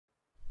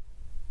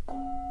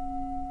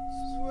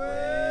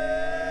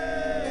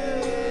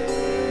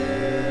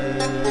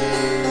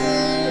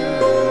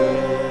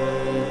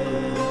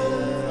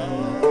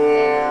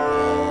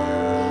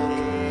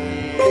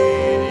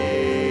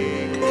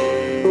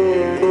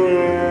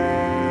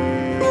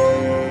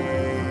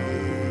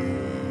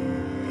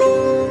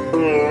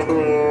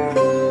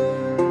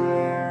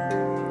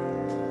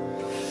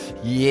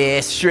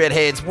Yes,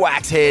 shredheads,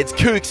 waxheads,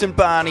 kooks and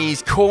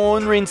barneys,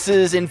 corn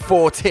rinsers and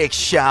vortex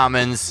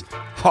shamans,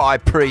 high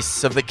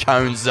priests of the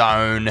cone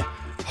zone,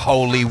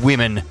 holy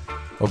women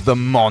of the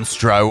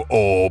monstro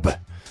orb.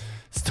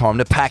 It's time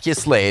to pack your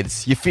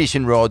sleds, your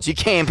fishing rods, your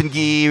camping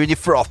gear and your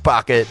froth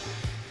bucket.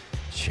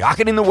 Chuck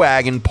it in the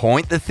wagon,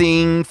 point the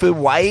thing for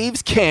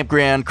Waves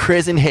Campground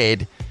Crescent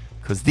Head,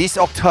 because this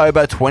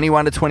October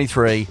 21 to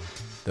 23,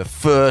 the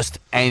first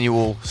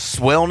annual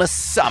Swellness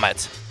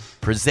Summit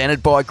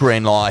presented by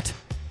Greenlight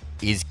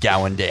is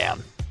going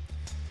down.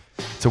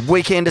 It's a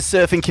weekend of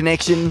surfing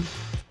connection,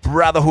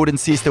 brotherhood and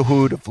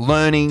sisterhood, of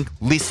learning,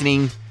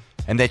 listening,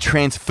 and their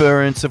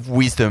transference of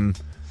wisdom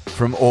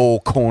from all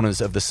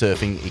corners of the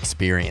surfing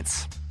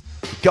experience.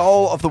 The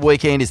goal of the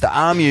weekend is to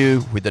arm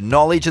you with the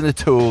knowledge and the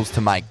tools to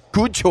make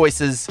good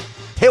choices,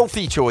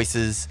 healthy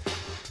choices,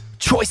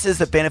 choices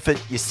that benefit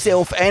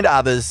yourself and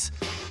others,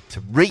 to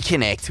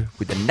reconnect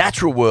with the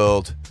natural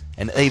world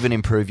and even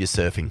improve your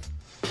surfing.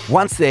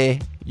 Once there,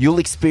 you'll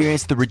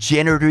experience the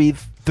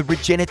regenerative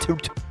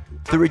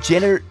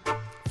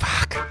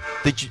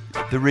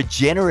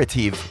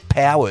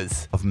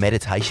powers of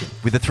meditation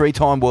with the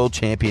 3-time world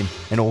champion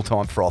and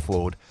all-time froth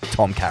lord,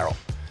 Tom Carroll.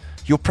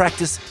 You'll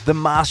practice the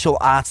martial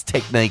arts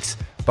techniques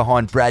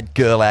behind Brad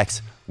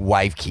Gerlach's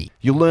Wave Key.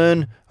 You'll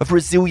learn of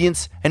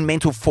resilience and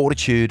mental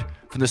fortitude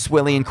from the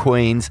Swellian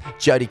Queens,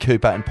 Jodie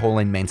Cooper and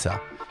Pauline Mensah.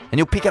 And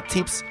you'll pick up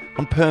tips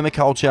on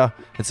permaculture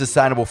and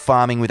sustainable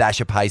farming with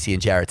Asher Pacey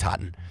and Jared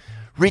Tutton.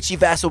 Richie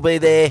Vass will be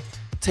there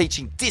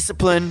teaching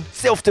discipline,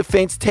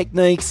 self-defense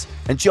techniques,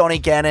 and Johnny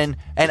Gannon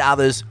and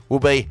others will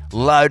be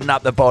loading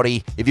up the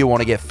body if you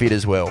want to get fit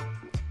as well.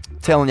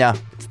 Telling you,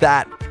 it's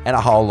that and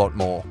a whole lot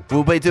more.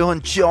 We'll be doing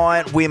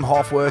giant Wim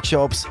Hof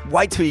workshops.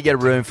 Wait till you get a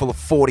room full of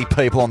 40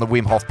 people on the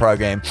Wim Hof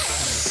program.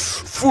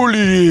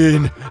 Fully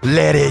in,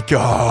 let it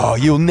go.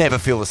 You'll never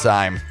feel the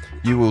same.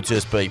 You will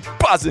just be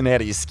buzzing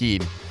out of your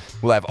skin.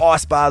 We'll have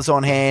ice bars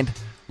on hand,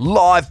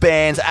 live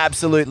bands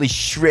absolutely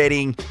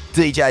shredding,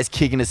 DJs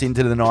kicking us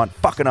into the night.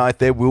 Fucking oath,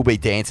 there will be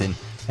dancing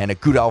and a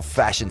good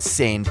old-fashioned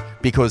send,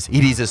 because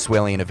it is a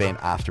Swellian event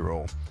after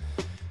all.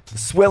 The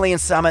Swellian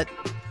Summit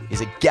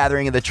is a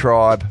gathering of the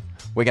tribe.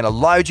 We're going to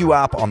load you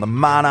up on the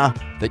mana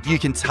that you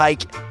can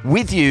take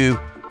with you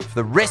for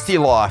the rest of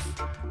your life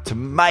to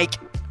make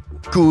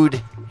good,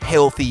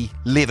 healthy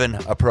living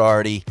a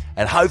priority,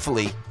 and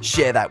hopefully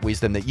share that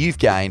wisdom that you've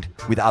gained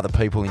with other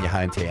people in your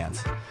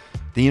hometowns.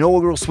 The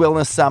inaugural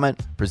Swellness Summit,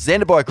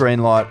 presented by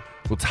Greenlight,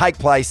 will take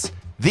place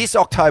this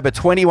October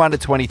 21 to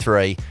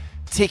 23.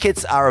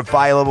 Tickets are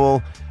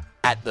available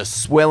at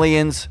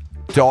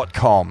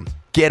theswellians.com.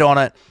 Get on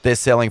it, they're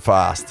selling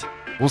fast.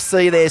 We'll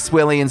see you there,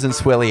 Swellians and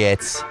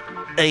Swelliettes.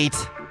 Eat,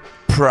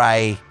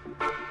 pray,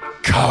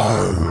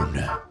 cone.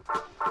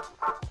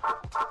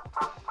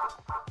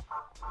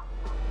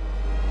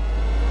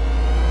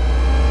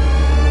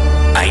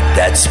 Ain't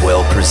That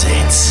Swell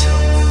presents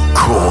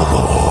Core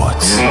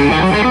Lords.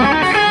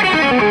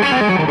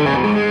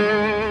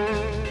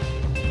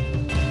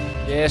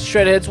 Yes,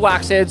 shredheads,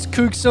 waxheads,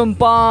 kooks and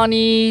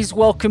barneys,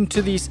 welcome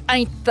to this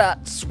Ain't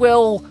That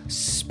Swell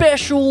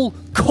special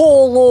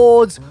Core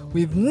Lords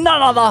with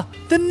none other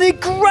than the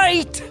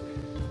great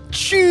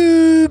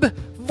Tube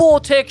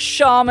Vortex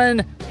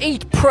Shaman,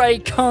 Eat Pray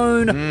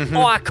Cone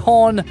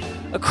icon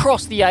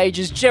across the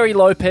ages, Gerry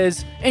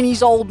Lopez, and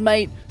his old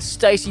mate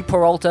Stacy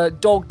Peralta,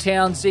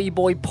 Dogtown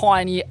Z-Boy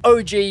Pioneer,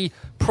 OG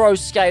pro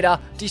skater,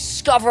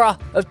 discoverer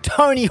of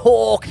Tony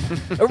Hawk,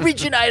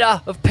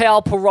 originator of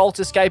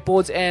Peralta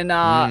skateboards, and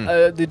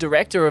the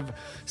director of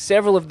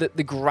several of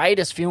the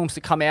greatest films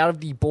to come out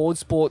of the board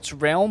sports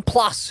realm,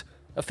 plus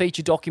a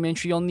feature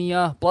documentary on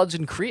the Bloods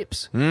and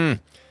Crips.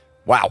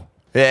 Wow.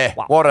 Yeah,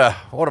 wow. What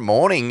a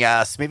morning.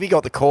 Smithy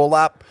got the call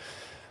up.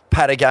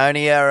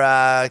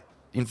 Patagonia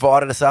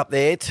invited us up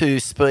there to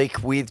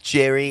speak with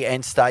Gerry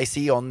and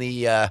Stacy on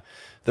the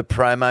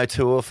promo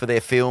tour for their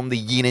film, The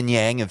Yin and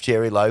Yang of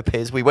Gerry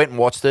Lopez. We went and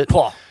watched it in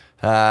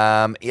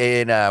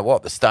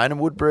the Stone and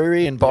Wood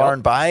Brewery in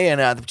Byron Bay.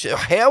 And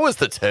how was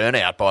the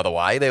turnout, by the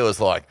way? There was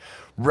like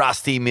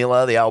Rusty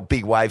Miller, the old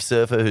big wave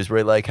surfer who's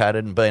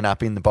relocated and been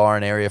up in the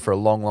Byron area for a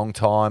long, long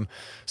time.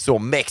 Saw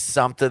Mex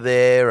Sumter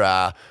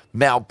there.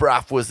 Mal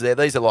Bruff was there.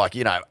 These are like,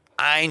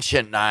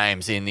 ancient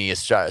names in the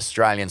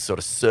Australian sort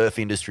of surf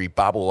industry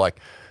bubble, like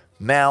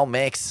Mal,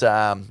 Mex,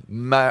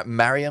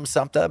 Mariam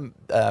Sumter,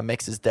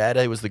 Mex's dad.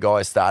 He was the guy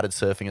who started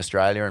surfing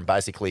Australia and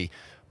basically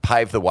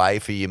paved the way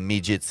for your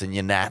midgets and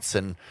your nats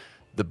and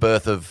the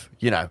birth of,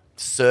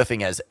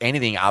 surfing as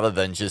anything other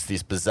than just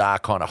this bizarre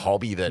kind of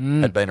hobby that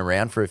had been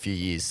around for a few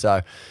years.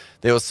 So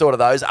there was sort of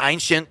those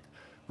ancient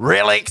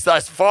relics,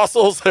 those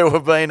fossils who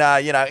have been,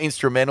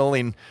 instrumental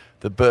in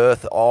the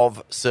birth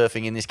of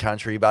surfing in this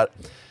country. But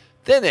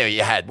then there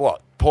you had,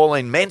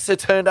 Pauline Mensah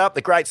turned up,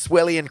 the great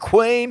Swellian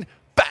Queen,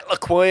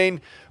 Butler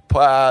Queen,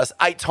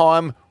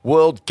 8-time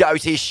world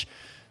goatish,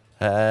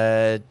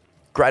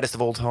 greatest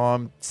of all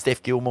time.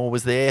 Steph Gilmore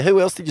was there. Who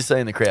else did you see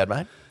in the crowd,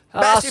 mate?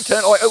 Massive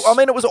turn. I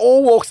mean, it was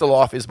all walks of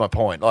life. Is my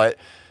point. Like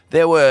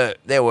there were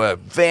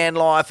van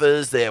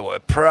lifers, there were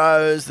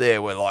pros,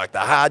 there were like the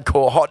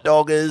hardcore hot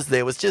doggers.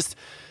 There was just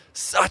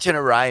such an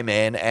array,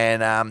 man,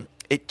 and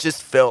it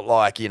just felt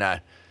like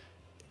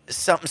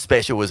something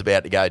special was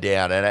about to go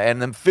down,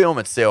 and the film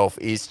itself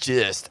is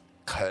just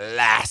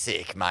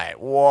classic, mate.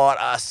 What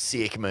a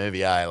sick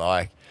movie, eh?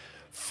 Like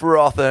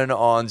frothing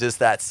on just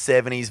that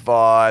 70s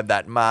vibe,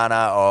 that mana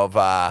of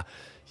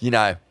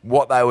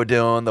what they were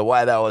doing, the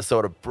way they were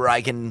sort of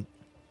breaking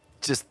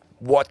just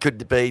what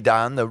could be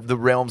done, the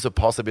realms of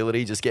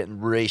possibility just getting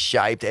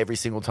reshaped every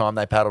single time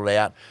they paddled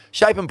out.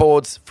 Shaping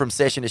boards from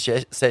session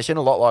to session,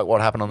 a lot like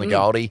what happened on the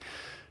Goldie,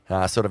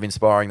 sort of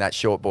inspiring that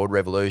shortboard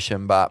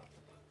revolution. But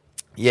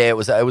yeah, it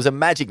was a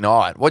magic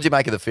night. What did you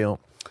make of the film?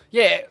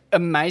 Yeah,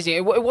 amazing.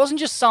 It wasn't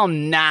just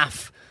some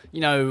naff,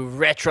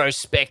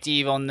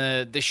 retrospective on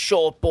the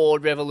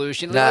shortboard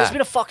revolution. Nah. There's been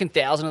a fucking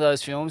 1,000 of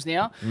those films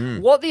now.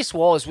 What this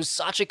was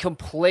such a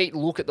complete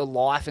look at the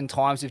life and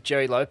times of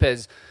Gerry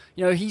Lopez.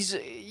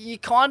 You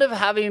kind of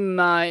have him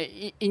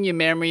in your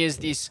memory as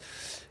this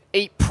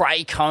eat,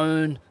 pray,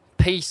 cone,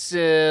 peace,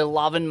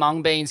 loving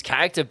mung beans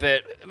character,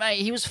 but mate,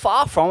 he was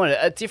far from it.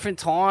 At different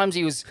times,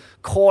 he was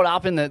caught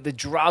up in the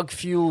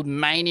drug-fueled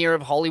mania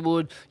of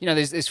Hollywood.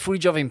 There's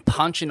footage of him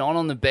punching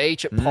on the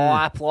beach at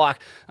Pipe.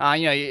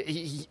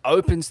 He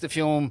opens the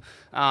film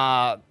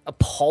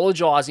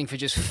apologising for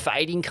just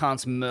fading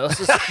cunts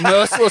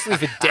mercilessly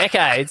for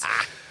decades.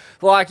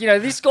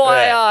 This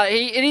guy,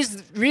 it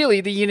is really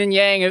the yin and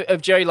yang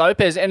of Gerry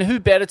Lopez, and who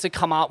better to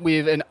come up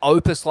with an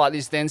opus like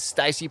this than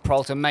Stacy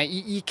Peralta, mate?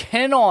 You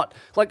cannot,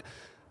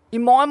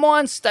 in my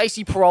mind,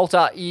 Stacy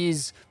Peralta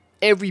is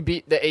every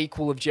bit the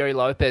equal of Gerry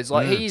Lopez.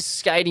 He's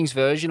skating's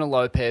version of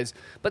Lopez,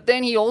 but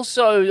then he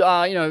also,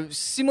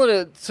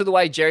 similar to the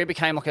way Gerry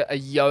became a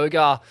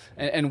yoga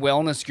and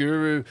wellness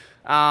guru.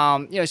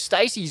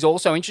 Stacy's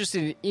also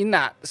interested in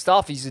that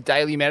stuff. He's a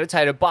daily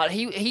meditator, but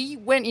he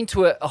went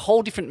into a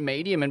whole different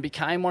medium and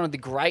became one of the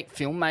great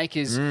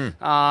filmmakers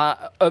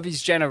of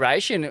his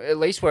generation, at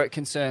least where it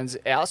concerns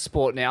our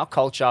sport and our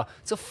culture.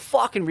 It's a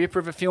fucking ripper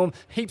of a film.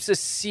 Heaps of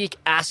sick,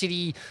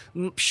 acidy,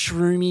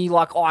 shroomy,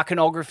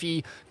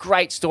 iconography,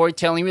 great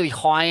storytelling, really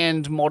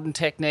high-end modern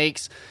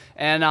techniques.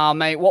 And,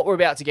 mate, what we're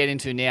about to get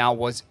into now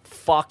was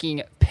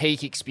fucking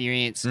peak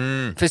experience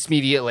for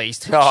Smithy, at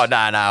least. Oh, no,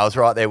 I was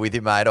right there with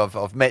you, mate.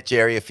 I've met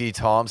Gerry a few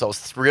times. I was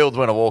thrilled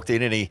when I walked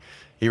in and he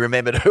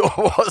remembered who I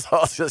was. I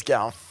was just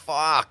going,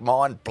 fuck,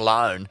 mind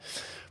blown.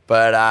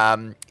 But,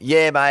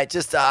 yeah, mate,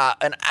 just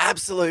an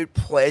absolute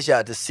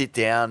pleasure to sit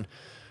down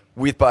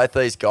with both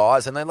these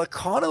guys. And they're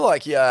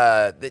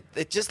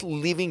they're just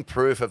living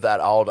proof of that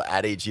old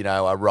adage,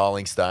 a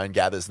rolling stone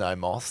gathers no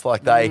moss.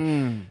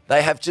 They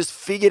have just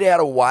figured out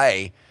a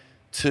way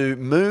to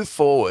move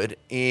forward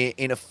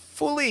in a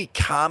fully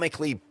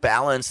karmically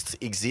balanced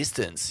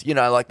existence.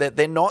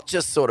 They're not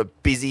just sort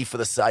of busy for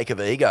the sake of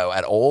ego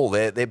at all.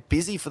 They're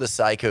busy for the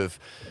sake of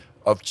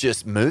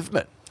just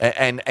movement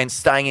and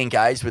staying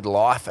engaged with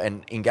life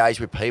and engaged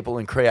with people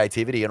and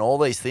creativity and all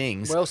these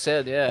things. Well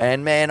said, yeah.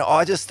 And man,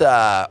 I just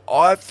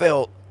I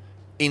felt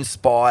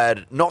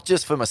inspired, not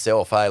just for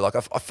myself, I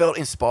felt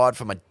inspired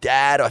for my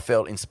dad. I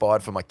felt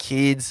inspired for my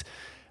kids.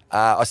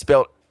 I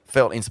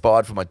felt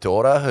inspired for my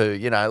daughter, who,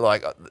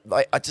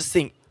 I just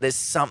think there's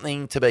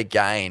something to be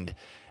gained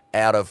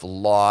out of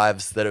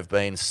lives that have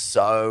been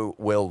so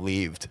well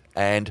lived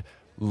and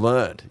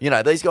learned.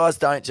 These guys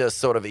don't just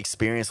sort of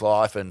experience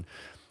life and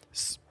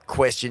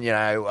question,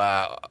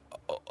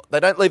 they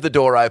don't leave the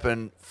door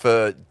open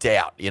for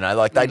doubt,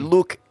 they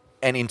look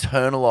and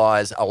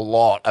internalize a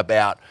lot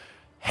about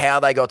how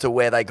they got to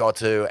where they got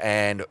to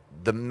and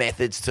the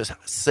methods to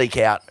seek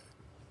out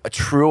a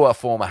truer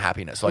form of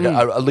happiness, a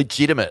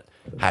legitimate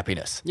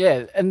happiness.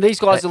 Yeah, and these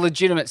guys are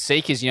legitimate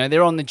seekers.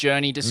 They're on the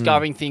journey,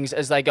 discovering things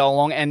as they go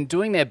along and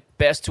doing their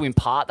best to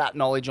impart that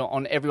knowledge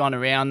on everyone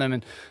around them.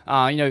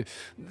 And,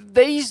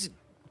 these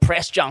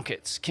press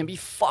junkets can be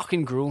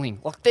fucking grueling.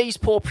 These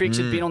poor pricks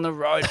have been on the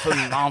road for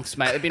months,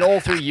 mate. They've been all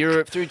through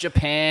Europe, through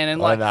Japan,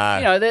 and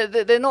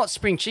they're not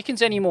spring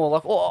chickens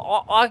anymore.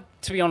 I,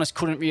 to be honest,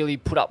 couldn't really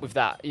put up with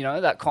that.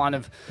 That kind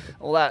of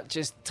all that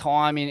just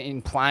time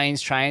in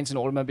planes, trains, and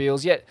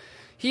automobiles. Yet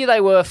here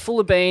they were, full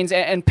of beans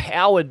and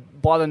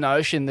powered by the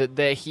notion that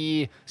they're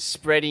here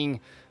spreading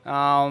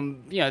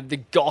the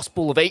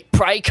gospel of eat,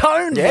 pray,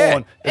 cone.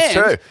 Yeah, it's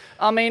true.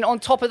 I mean, on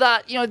top of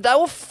that, they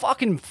were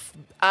fucking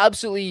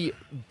absolutely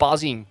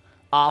buzzing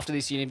after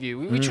this interview,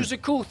 which was a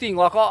cool thing.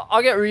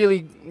 I get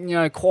really,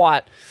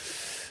 quite,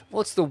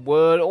 what's the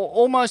word?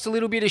 Almost a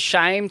little bit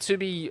ashamed to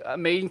be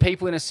meeting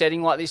people in a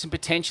setting like this and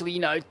potentially,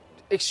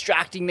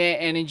 extracting their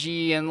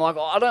energy. And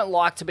I don't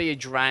like to be a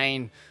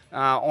drain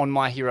on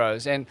my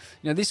heroes. And,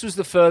 this was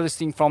the furthest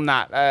thing from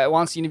that.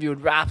 Once the interview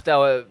had wrapped, they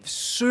were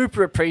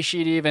super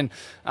appreciative and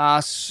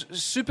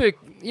super,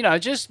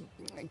 just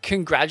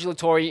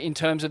congratulatory in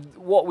terms of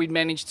what we'd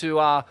managed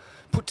to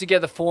put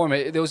together for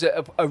them. There was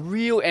a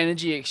real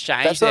energy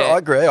exchange. That's what I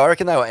agree. I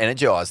reckon they were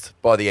energized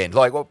by the end.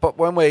 But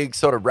when we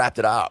sort of wrapped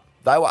it up,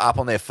 they were up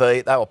on their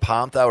feet. They were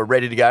pumped. They were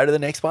ready to go to the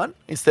next one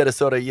instead of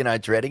sort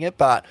of, dreading it.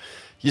 But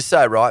you're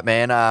so right,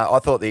 man. I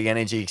thought the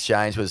energy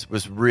exchange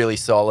was really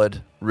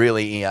solid,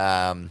 really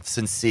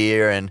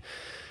sincere. And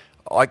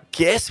I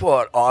guess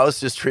what I was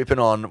just tripping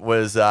on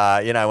was, when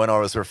I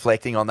was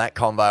reflecting on that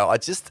convo, I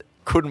just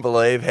couldn't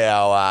believe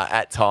how,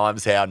 at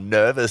times, how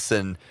nervous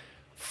and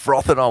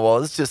frothing I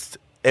was. Just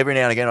every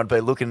now and again, I'd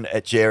be looking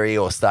at Gerry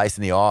or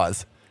Stacy in the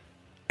eyes,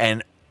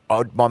 and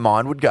my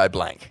mind would go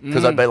blank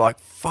because I'd be like,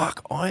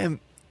 fuck,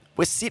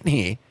 we're sitting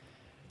here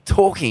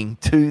talking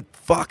to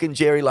fucking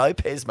Gerry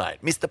Lopez, mate.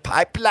 Mr.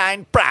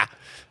 Pipeline, bruh.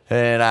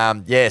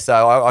 And,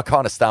 so I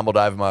kind of stumbled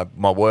over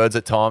my words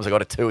at times. I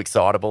got too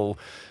excitable.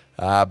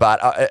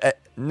 But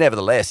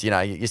nevertheless,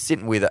 you're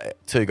sitting with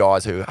two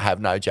guys who have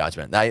no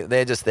judgment.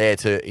 They're just there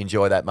to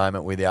enjoy that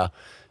moment with you.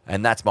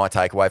 And that's my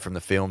takeaway from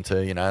the film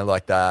too,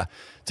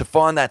 to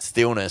find that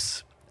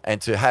stillness and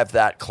to have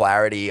that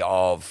clarity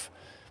of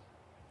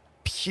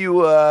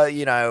pure,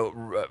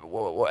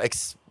 what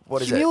is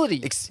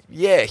humility.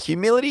 It?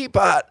 Humility,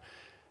 but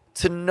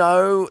to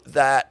know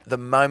that the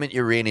moment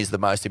you're in is the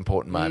most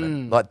important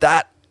moment. Like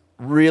that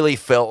really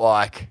felt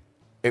like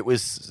it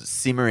was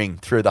simmering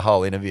through the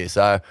whole interview.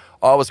 So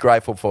I was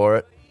grateful for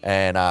it,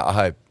 and I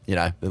hope,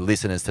 the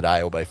listeners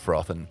today will be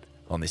frothing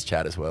on this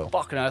chat as well.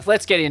 Fucking oath.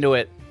 Let's get into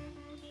it.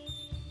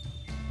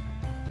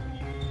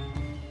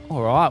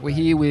 All right, we're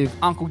here with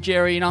Uncle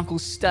Gerry and Uncle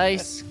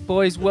Stace.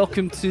 Boys,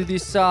 welcome to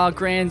this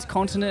grand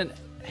continent.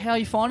 How are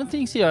you finding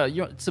things here?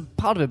 It's a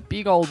part of a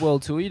big old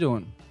world tour you're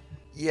doing.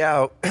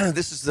 Yeah,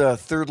 this is the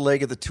third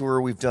leg of the tour.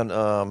 We've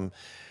done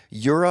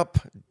Europe,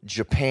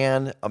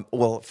 Japan,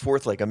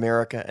 fourth leg,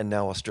 America, and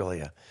now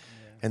Australia.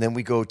 Yeah. And then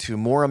we go to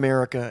more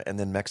America and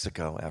then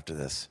Mexico after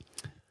this.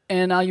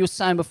 And you were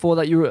saying before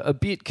that you were a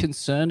bit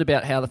concerned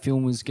about how the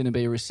film was going to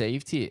be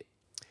received here.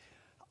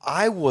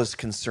 I was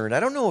concerned. I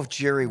don't know if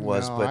Gerry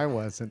was, but I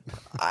wasn't.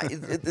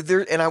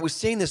 And I was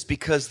saying this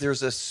because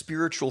there's a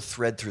spiritual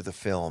thread through the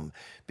film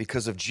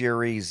because of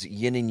Gerry's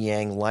yin and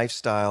yang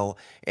lifestyle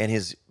and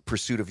his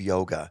pursuit of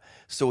yoga.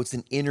 So it's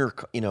an inner,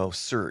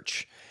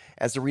 search.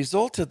 As a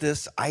result of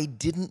this, I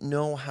didn't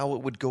know how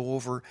it would go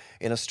over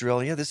in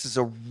Australia. This is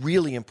a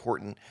really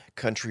important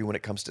country when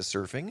it comes to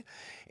surfing,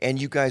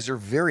 and you guys are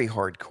very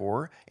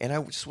hardcore, and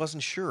I just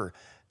wasn't sure.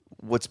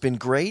 What's been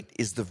great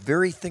is the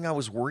very thing I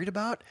was worried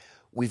about,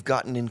 we've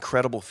gotten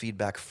incredible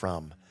feedback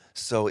from.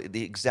 So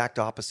the exact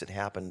opposite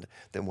happened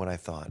than what I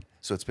thought.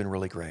 So it's been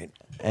really great.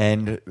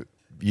 And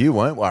you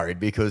weren't worried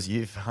because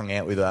you've hung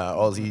out with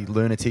Aussie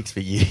lunatics for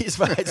years,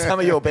 mate.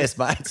 Some of your best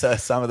mates are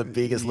some of the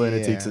biggest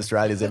lunatics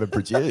Australia's ever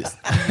produced.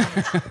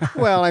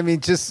 Well, I mean,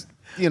 just,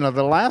 the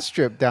last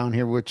trip down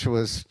here, which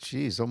was,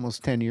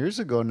 almost 10 years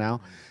ago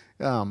now,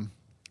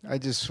 I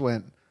just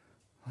went,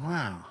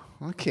 wow,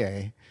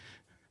 okay,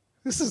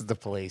 this is the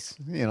place.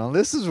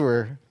 This is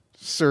where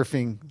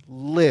surfing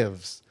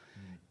lives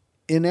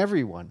in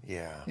everyone.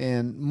 Yeah.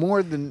 And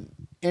more than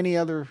any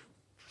other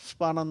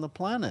spot on the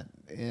planet.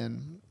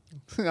 And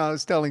I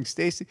was telling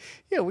Stacy,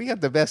 we got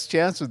the best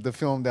chance with the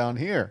film down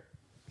here.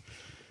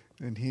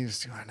 And he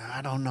was going,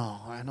 I don't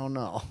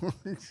know.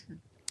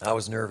 I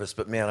was nervous,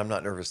 but man, I'm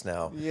not nervous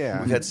now.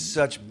 Yeah. We've had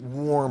such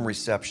warm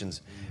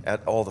receptions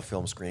at all the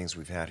film screenings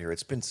we've had here.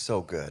 It's been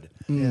so good.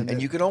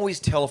 And you can always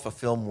tell if a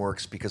film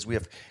works because we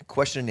have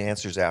question and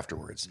answers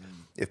afterwards.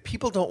 If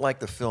people don't like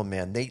the film,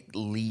 man, they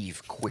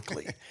leave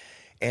quickly.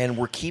 And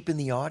we're keeping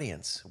the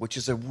audience, which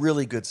is a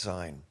really good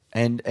sign.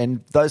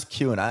 And those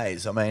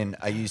Q&As, I mean,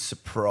 are you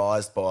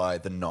surprised by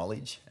the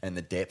knowledge and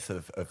the depth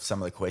of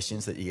some of the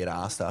questions that you get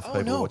asked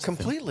after people watch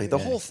completely. the The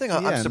film? whole thing.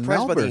 I'm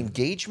surprised by the Melbourne.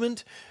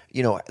 engagement,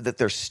 that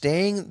they're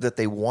staying, that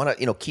they want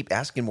to, keep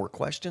asking more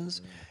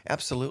questions.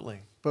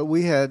 Absolutely. But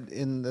we had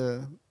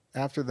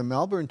after the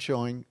Melbourne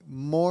showing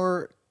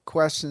more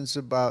questions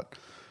about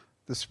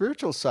the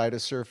spiritual side of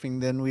surfing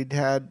than we'd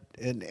had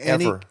in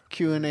any Ever.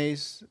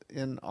 Q&As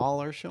in all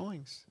our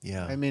showings.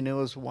 Yeah. I mean, it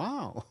was,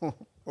 wow,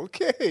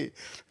 okay.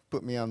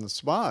 Put me on the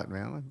spot,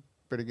 man. I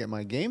better get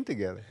my game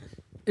together.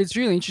 It's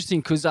really interesting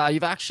because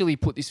you've actually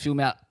put this film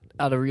out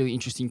at a really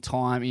interesting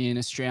time in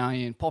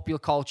Australian popular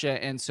culture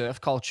and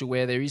surf culture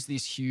where there is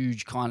this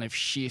huge kind of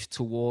shift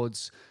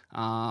towards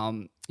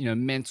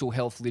mental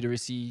health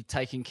literacy,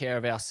 taking care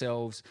of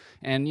ourselves.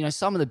 And,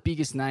 some of the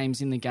biggest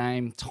names in the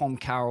game, Tom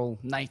Carroll,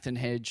 Nathan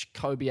Hedge,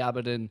 Kobe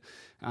Abbott,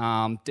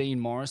 Dean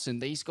Morrison,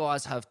 these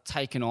guys have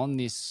taken on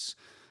this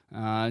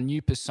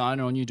new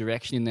persona or new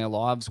direction in their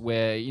lives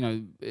where,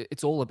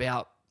 it's all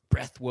about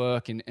breath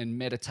work and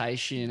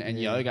meditation and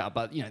yoga.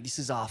 But, this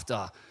is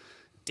after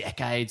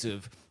decades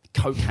of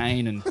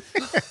cocaine and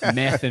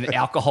meth and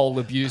alcohol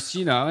abuse,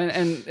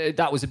 and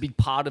that was a big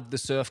part of the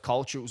surf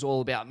culture. It was all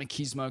about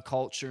machismo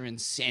culture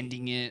and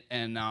sending it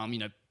and,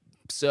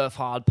 surf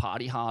hard,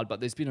 party hard.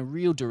 But there's been a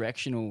real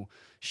directional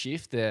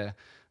shift there.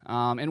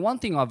 And one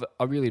thing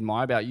I really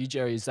admire about you,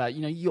 Gerry, is that,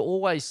 you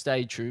always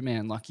stayed true,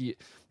 man. Like,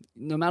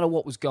 no matter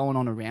what was going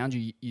on around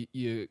you,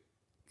 you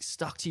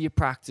stuck to your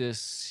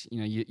practice,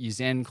 your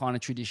Zen kind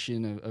of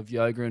tradition of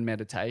yoga and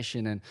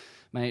meditation. And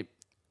mate,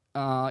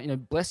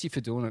 bless you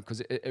for doing it,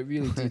 because it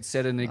really did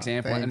set an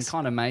example and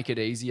kind of make it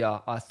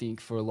easier, I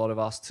think, for a lot of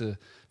us to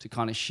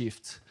kind of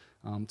shift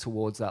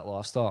towards that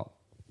lifestyle.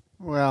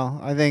 Well,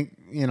 I think,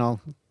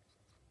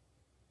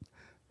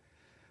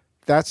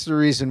 that's the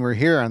reason we're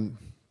here on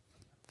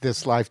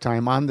this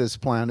lifetime, on this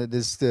planet,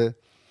 is to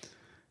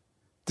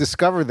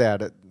discover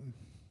that at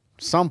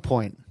some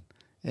point.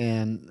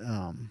 And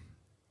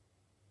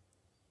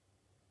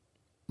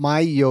my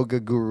yoga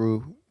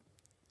guru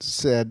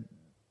said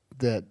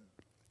that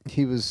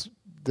he was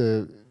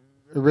the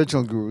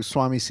original guru,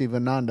 Swami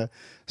Sivananda,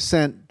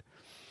 sent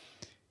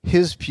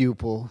his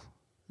pupil,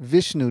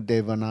 Vishnu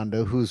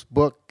Devananda, whose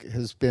book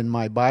has been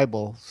my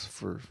Bible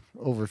for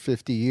over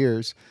 50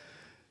 years,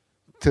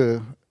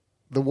 to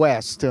the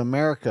West, to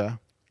America,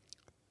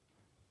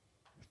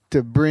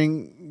 to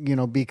bring,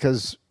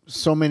 because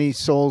so many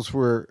souls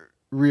were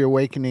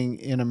reawakening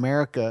in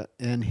America,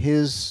 and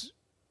his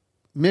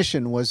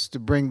mission was to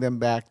bring them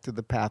back to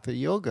the path of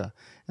yoga.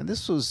 And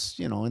this was,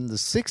 in the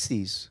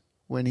 60s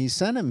when he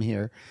sent him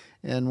here.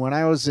 And when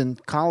I was in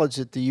college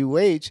at the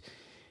UH,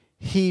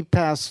 he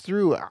passed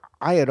through.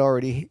 I had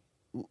already,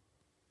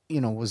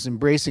 was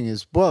embracing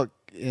his book,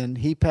 and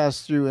he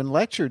passed through and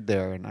lectured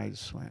there. And I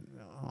just went,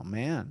 oh,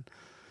 man.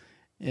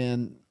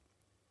 And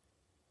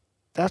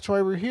that's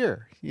why we're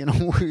here.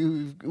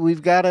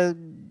 We've got to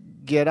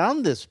get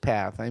on this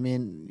path. I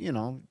mean,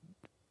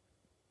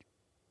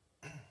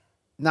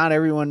 not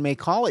everyone may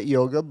call it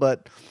yoga,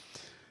 but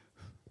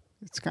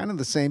it's kind of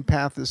the same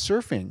path as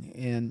surfing.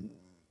 And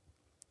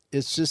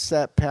it's just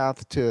that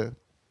path to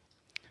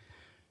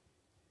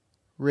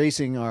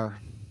raising our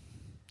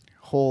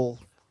whole...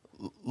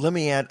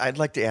 I'd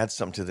like to add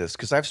something to this,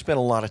 because I've spent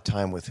a lot of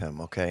time with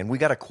him, okay? And we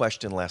got a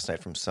question last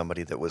night from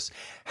somebody that was,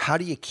 how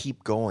do you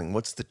keep going?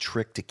 What's the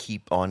trick to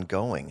keep on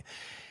going?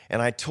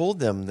 And I told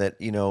them that,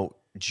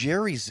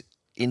 Gerry's,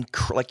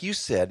 like you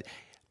said,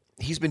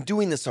 he's been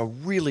doing this a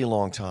really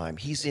long time.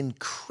 He's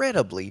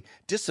incredibly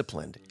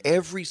disciplined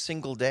every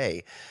single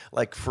day.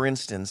 Like, for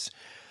instance,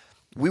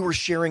 we were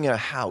sharing a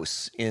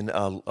house in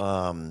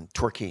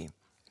Torquay.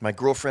 My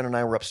girlfriend and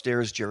I were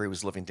upstairs. Gerry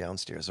was living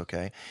downstairs,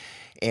 okay?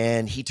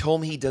 And he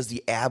told me he does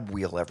the ab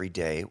wheel every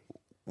day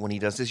when he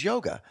does his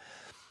yoga.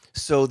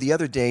 So the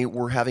other day,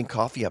 we're having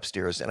coffee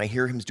upstairs, and I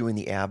hear him doing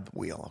the ab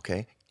wheel,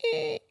 okay?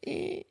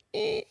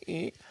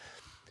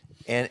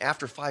 And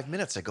after 5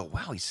 minutes, I go,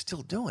 wow, he's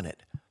still doing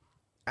it.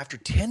 After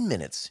 10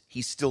 minutes,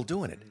 he's still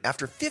doing it.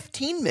 After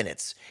 15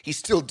 minutes, he's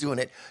still doing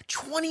it.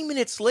 20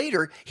 minutes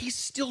later, he's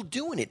still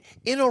doing it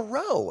in a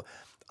row.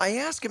 I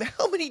ask him,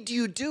 how many do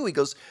you do? He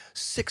goes,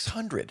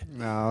 600.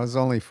 No, it was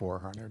only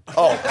 400.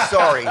 Oh,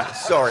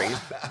 sorry.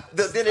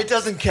 Then it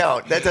doesn't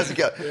count. That doesn't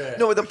count. Yeah.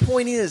 No, the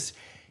point is,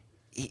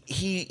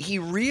 he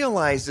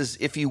realizes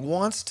if he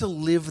wants to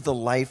live the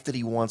life that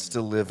he wants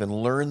to live and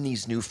learn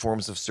these new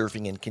forms of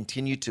surfing and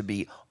continue to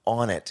be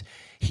on it,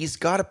 he's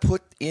got to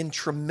put in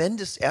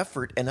tremendous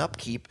effort and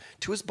upkeep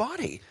to his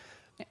body.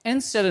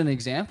 And set an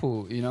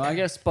example, I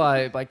guess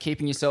by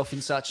keeping yourself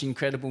in such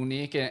incredible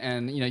nick,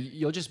 and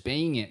you're just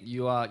being it.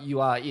 You are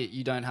it.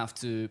 You don't have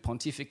to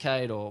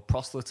pontificate or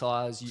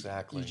proselytize.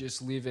 Exactly. You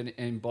just live and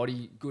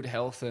embody good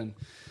health, and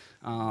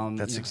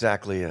that's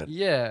exactly it.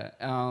 Yeah.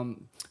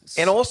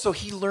 And also,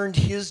 he learned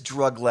his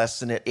drug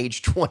lesson at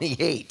age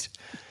 28.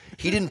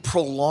 He didn't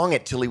prolong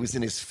it till he was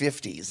in his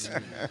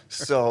 50s.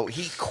 So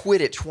he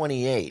quit at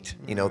 28,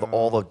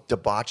 all the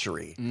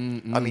debauchery.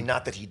 I mean,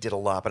 not that he did a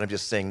lot, but I'm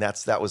just saying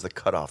that was the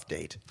cutoff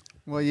date.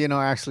 Well,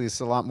 actually,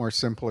 it's a lot more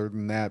simpler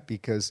than that,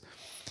 because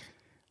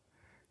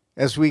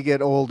as we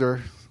get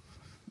older,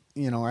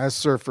 as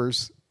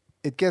surfers,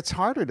 it gets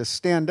harder to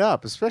stand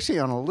up, especially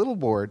on a little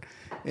board.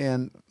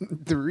 And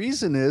the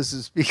reason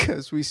is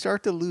because we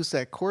start to lose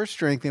that core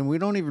strength, and we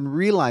don't even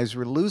realize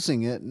we're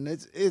losing it. And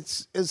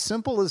it's as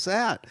simple as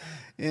that.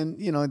 And,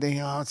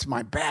 it's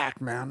my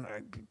back, man.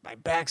 My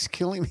back's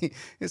killing me.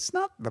 It's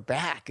not the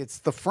back. It's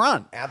the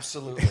front.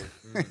 Absolutely.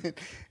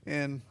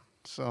 And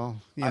so,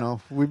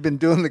 we've been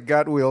doing the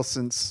gut wheel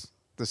since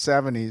the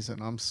 70s,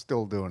 and I'm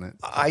still doing it.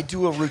 I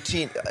do a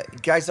routine.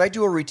 Guys, I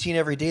do a routine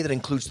every day that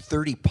includes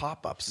 30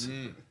 pop-ups.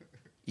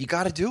 You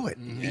got to do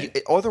it. Mm-hmm.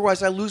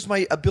 Otherwise, I lose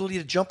my ability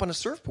to jump on a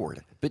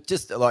surfboard. But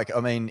just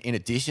in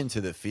addition to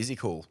the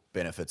physical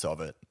benefits of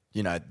it,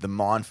 the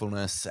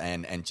mindfulness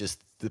and just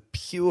the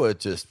pure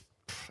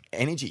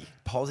energy,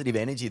 positive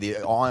energy, the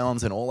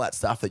ions and all that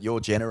stuff that you're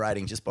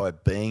generating just by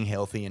being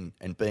healthy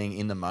and being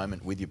in the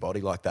moment with your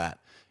body like that,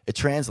 it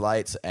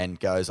translates and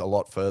goes a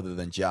lot further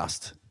than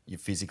just your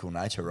physical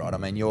nature, right? I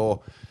mean,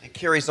 it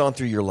carries on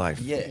through your life.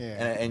 Yeah.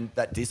 And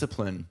that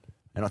discipline,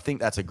 and I think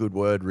that's a good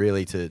word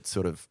really to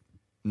sort of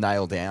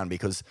nail down,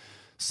 because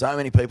so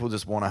many people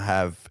just want to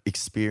have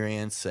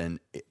experience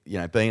and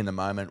be in the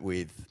moment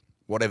with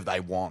whatever they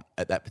want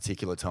at that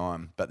particular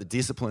time. But the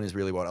discipline is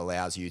really what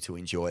allows you to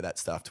enjoy that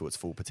stuff to its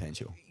full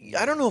potential.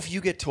 I don't know if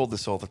you get told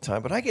this all the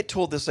time, but I get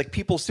told this. Like,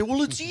 people say,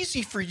 well, it's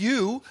easy for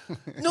you.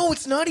 No,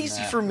 it's not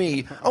easy for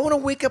me. I want to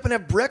wake up and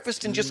have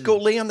breakfast and just go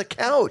lay on the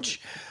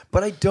couch.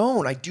 But I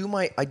don't. I do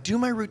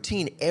my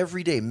routine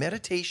every day,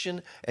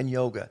 meditation and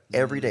yoga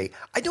every day.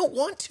 I don't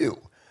want to.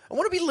 I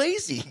want to be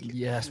lazy.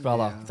 Yes,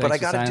 brother. But I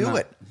got got to do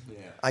it.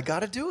 I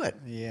got to do it.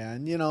 Yeah,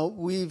 and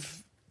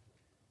we've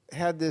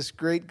had this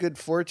great good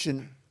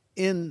fortune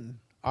in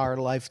our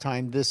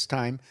lifetime this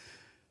time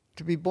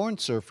to be born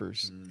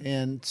surfers.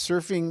 And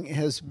surfing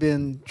has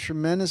been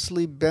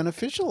tremendously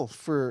beneficial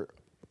for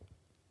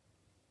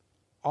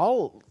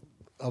all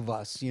of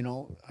us,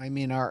 I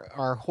mean,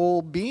 our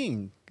whole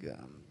being.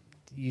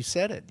 You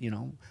said it,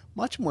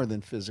 much more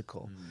than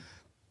physical,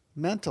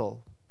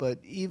 mental, but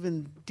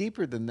even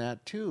deeper than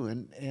that too.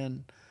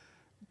 And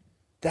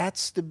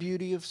that's the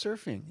beauty of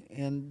surfing,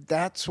 and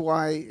that's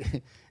why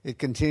it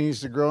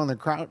continues to grow, and the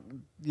crowd,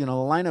 the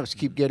lineups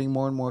keep getting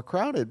more and more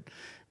crowded,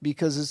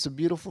 because it's a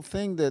beautiful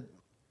thing that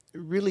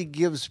really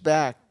gives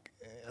back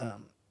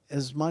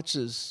as much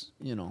as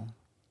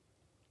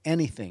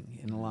anything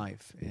in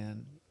life,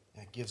 and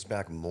it gives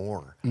back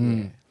more.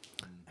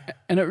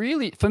 And it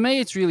really, for me,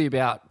 it's really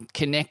about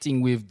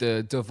connecting with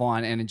the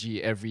divine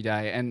energy every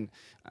day. And,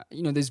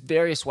 there's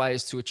various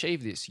ways to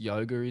achieve this.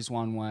 Yoga is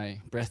one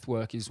way, breath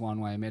work is one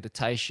way,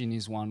 meditation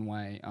is one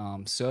way,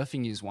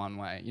 surfing is one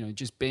way.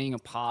 Just being a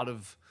part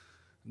of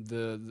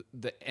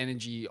the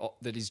energy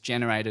that is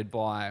generated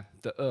by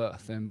the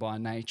earth and by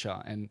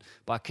nature. And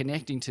by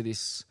connecting to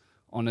this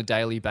on a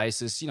daily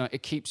basis,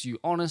 it keeps you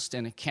honest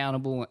and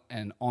accountable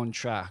and on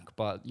track.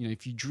 But,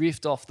 if you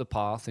drift off the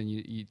path and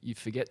you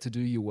forget to do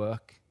your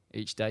work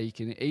each day, you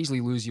can easily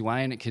lose your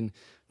way, and it can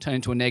turn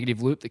into a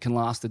negative loop that can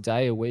last a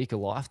day, a week, a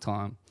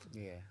lifetime.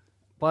 yeah.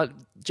 But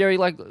Gerry,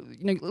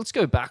 let's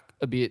go back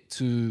a bit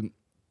to,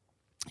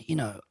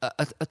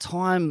 a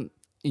time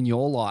in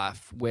your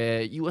life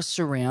where you were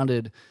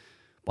surrounded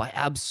by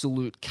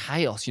absolute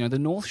chaos. The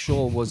North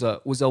Shore was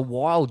a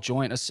wild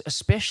joint,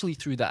 especially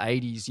through the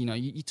 80s.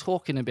 You're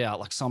talking about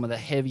like some of the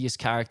heaviest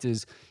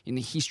characters in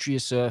the history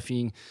of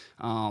surfing,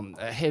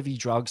 a heavy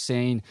drug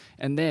scene,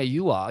 and there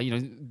you are,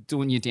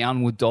 doing your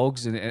downward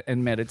dogs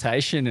and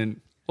meditation and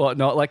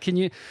whatnot. Like, can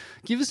you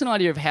give us an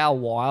idea of how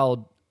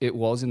wild it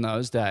was in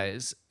those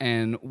days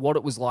and what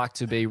it was like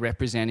to be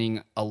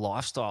representing a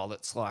lifestyle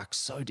that's like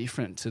so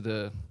different to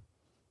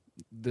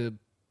the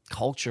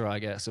culture, I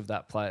guess, of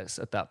that place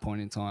at that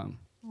point in time?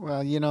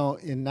 Well, in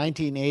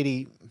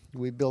 1980,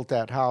 we built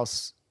that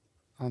house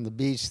on the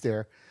beach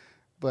there.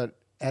 But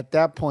at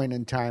that point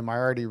in time, I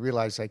already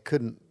realized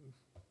it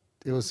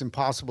was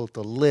impossible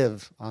to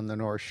live on the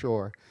North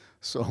Shore.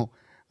 So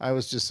I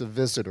was just a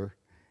visitor.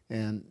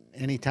 And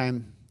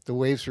anytime the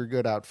waves were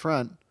good out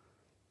front,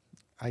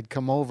 I'd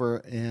come over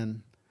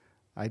and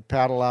I'd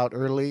paddle out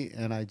early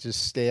and I'd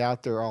just stay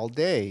out there all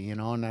day,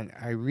 and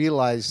I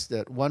realized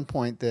at one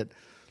point that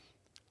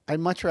I'd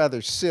much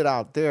rather sit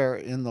out there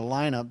in the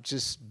lineup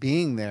just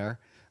being there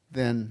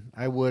than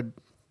I would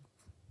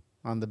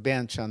on the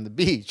bench on the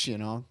beach,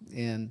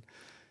 And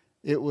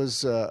it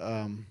was,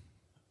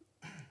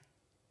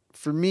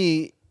 for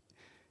me,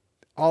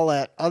 all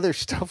that other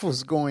stuff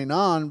was going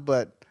on,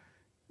 but,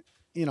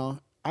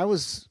 I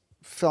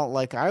felt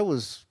like I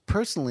was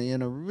personally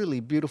in a really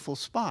beautiful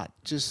spot,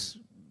 just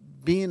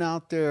being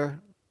out there,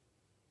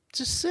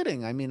 just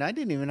sitting. I mean, I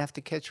didn't even have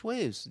to catch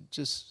waves,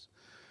 just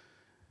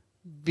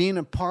being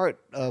a part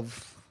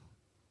of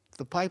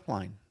the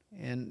pipeline.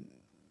 And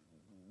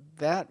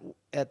that,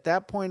 at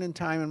that point in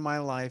time in my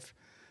life,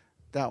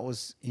 that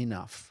was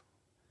enough.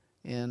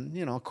 And,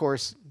 of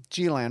course,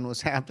 G-Land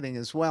was happening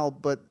as well,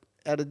 but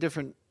at a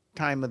different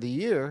time of the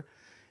year.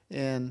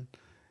 And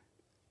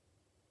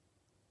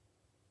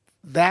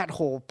that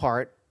whole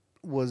part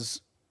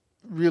was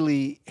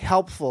really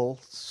helpful.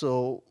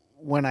 So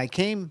when I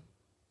came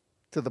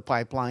to the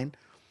pipeline,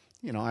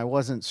 I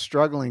wasn't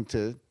struggling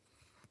to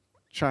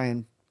try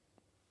and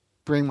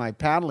bring my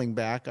paddling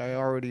back. I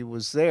already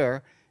was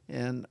there,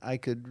 and I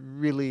could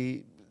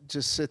really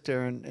just sit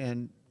there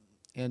and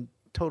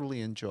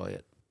totally enjoy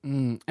it.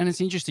 And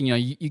it's interesting,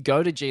 you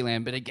go to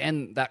G-Land, but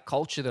again, that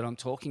culture that I'm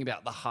talking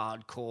about, the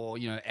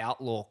hardcore,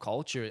 outlaw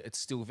culture, it's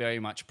still very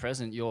much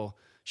present. You're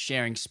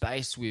sharing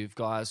space with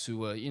guys who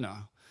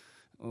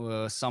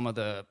were some of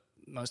the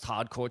most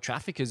hardcore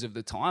traffickers of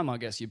the time, I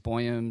guess, your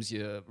Boyums,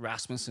 your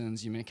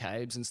Rasmussens, your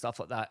McCabe's and stuff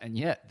like that. And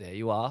yet, there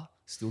you are,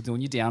 still doing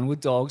your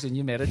downward dogs and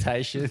your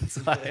meditations.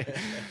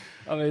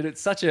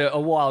 It's such a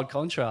wild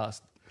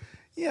contrast.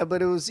 Yeah,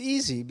 but it was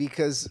easy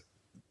because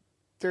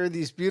there are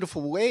these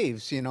beautiful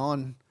waves,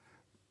 and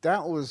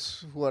that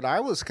was what I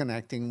was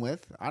connecting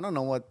with. I don't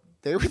know what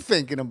they were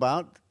thinking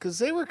about because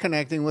they were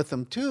connecting with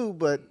them too,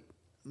 but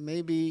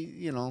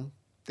maybe,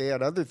 they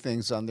had other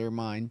things on their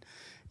mind.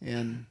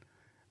 And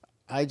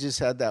I just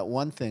had that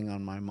one thing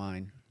on my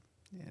mind.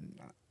 And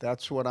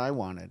that's what I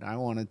wanted. I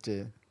wanted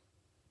to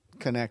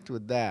connect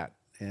with that.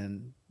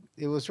 And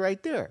it was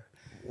right there.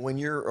 When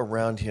you're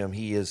around him,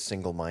 he is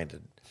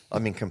single-minded. I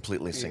mean,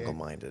 completely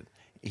single-minded.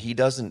 He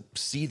doesn't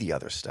see the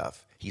other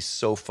stuff. He's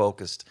so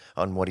focused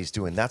on what he's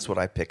doing. That's what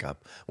I pick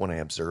up when I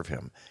observe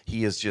him.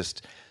 He is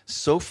just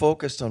so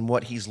focused on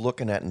what he's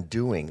looking at and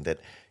doing that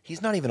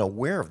he's not even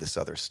aware of this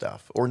other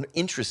stuff or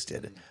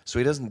interested. So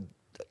he doesn't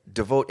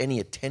devote any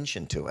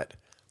attention to it.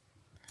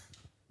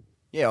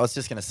 Yeah, I was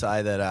just going to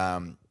say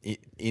that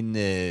in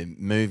the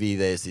movie,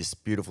 there's this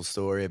beautiful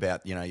story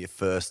about, you know, your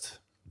first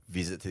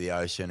visit to the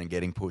ocean and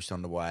getting pushed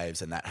on the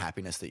waves and that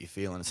happiness that you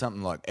feel. And it's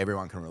something like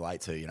everyone can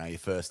relate to, you know, your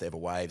first ever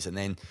waves. And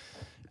then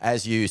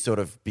as you sort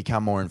of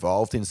become more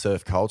involved in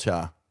surf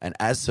culture and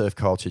as surf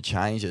culture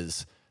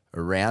changes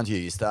around you,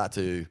 you start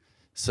to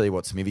see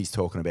what Smithy's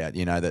talking about,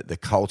 you know, that the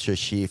culture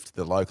shift,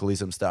 the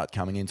localism start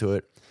coming into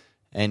it.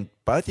 And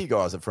both you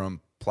guys are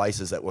from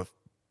places that were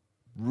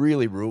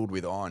really ruled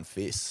with iron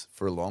fists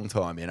for a long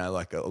time, you know,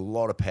 like a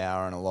lot of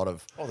power and a lot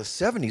of the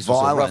 70s violence. was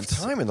a rough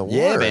time in the water.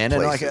 Yeah, man.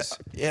 And places.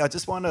 I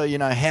just wonder, you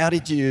know, how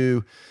did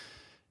you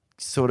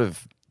sort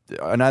of,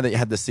 I know that you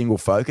had the single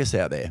focus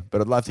out there,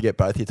 but I'd love to get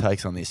both your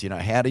takes on this. You know,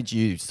 how did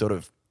you sort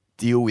of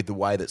deal with the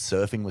way that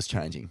surfing was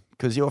changing?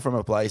 Because you're from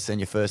a place and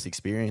your first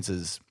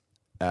experiences,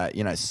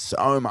 you know,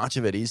 so much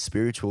of it is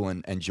spiritual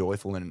and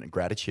joyful and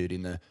gratitude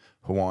in the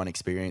Hawaiian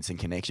experience and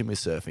connection with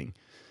surfing.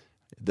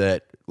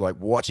 That like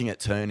watching it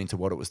turn into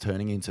what it was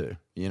turning into,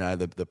 you know,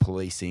 the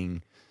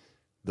policing,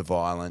 the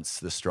violence,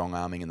 the strong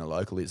arming and the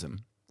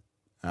localism.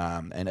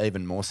 And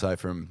even more so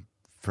from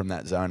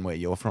that zone where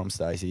you're from,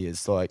 Stacy,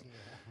 it's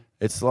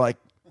like,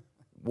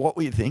 what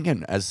were you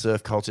thinking as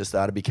surf culture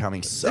started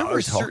becoming so there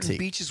were toxic? certain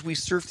beaches we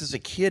surfed as a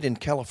kid in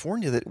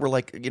California that were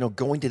like, you know,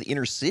 going to the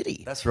inner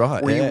city. That's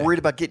right. Where you yeah. were worried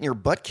about getting your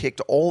butt kicked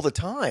all the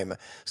time.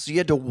 So you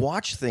had to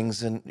watch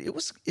things, and it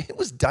was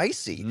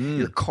dicey.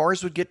 Your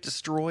cars would get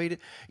destroyed.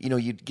 You know,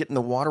 you'd get in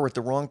the water with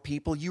the wrong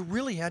people. You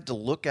really had to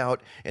look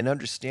out and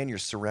understand your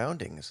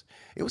surroundings.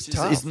 It was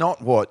tough. It's not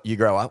what you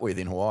grow up with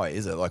in Hawaii,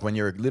 is it? Like when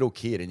you're a little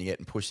kid and you're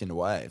getting pushed into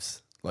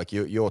waves, like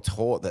you're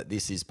taught that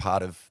this is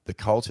part of the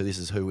culture, this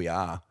is who we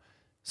are.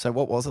 So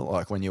what was it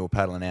like when you were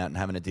paddling out and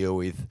having to deal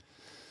with,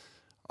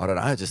 I don't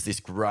know, just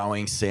this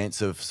growing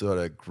sense of sort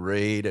of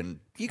greed and...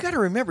 You got to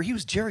remember, he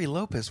was Gerry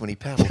Lopez when he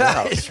paddled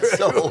out.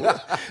 So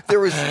there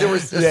was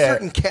a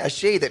certain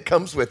cachet that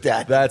comes with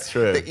that. That's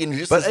true. That, you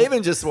know, but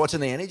even just watching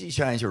the energy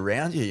change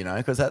around you, you know,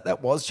 because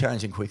that was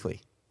changing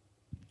quickly.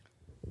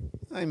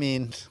 I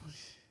mean,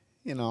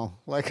 you know,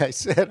 like I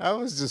said, I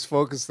was just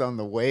focused on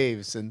the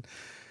waves. And,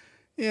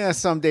 yeah,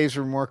 some days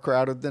were more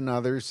crowded than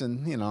others.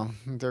 And, you know,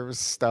 there was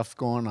stuff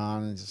going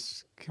on. And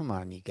just, come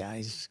on, you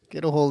guys,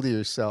 get a hold of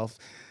yourself.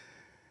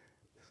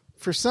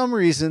 For some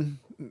reason,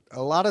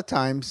 a lot of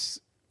times,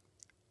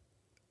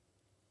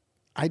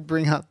 I'd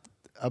bring out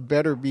a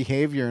better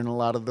behavior in a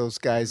lot of those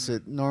guys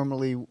that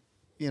normally,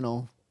 you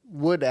know,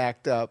 would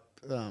act up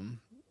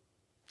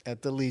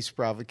at the least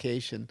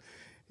provocation.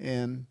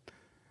 And,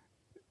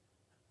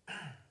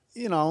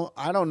 you know,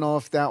 I don't know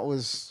if that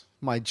was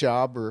my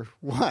job or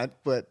what,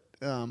 but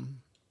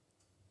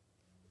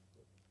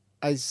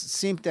I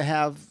seem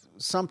to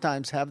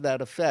sometimes have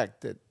that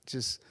effect that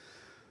just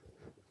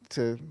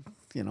to,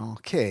 you know,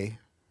 okay,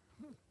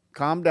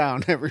 calm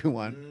down,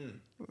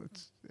 everyone.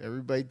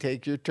 Everybody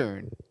take your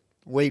turn.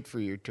 Wait for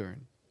your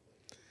turn.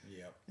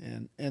 Yep.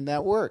 And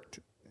that worked.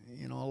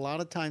 You know, a lot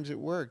of times it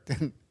worked.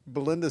 And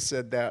Belinda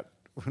said that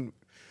when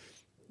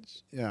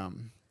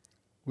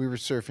we were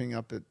surfing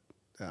up at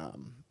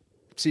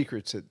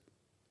Secrets at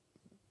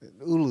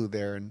Ulu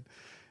there. And,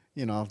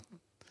 you know,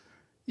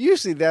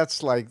 usually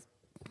that's like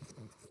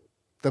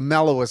the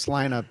mellowest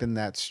lineup in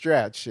that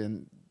stretch.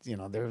 And, you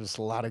know, there was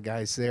a lot of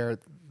guys there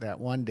that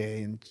one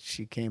day, and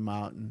she came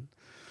out and,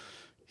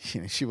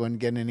 you know, she wasn't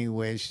getting any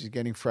waves. She's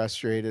getting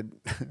frustrated.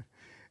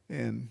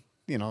 And,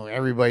 you know,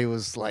 everybody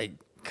was like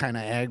kind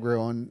of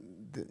aggro. And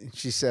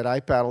she said, I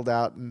paddled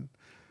out and,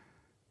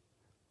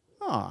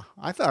 oh,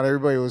 I thought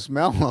everybody was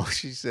mellow.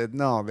 She said,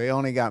 no, they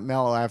only got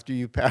mellow after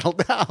you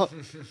paddled out.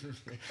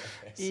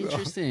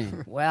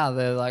 Interesting. Wow,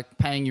 they're like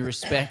paying you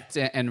respect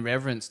and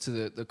reverence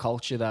to the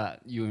culture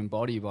that you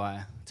embody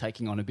by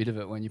taking on a bit of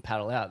it when you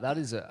paddle out. That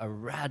is a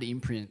rad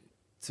imprint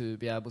to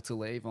be able to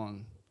leave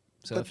on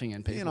surfing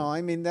and people. You know,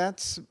 I mean,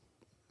 that's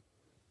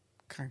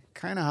kind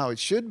of how it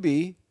should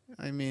be.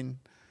 I mean,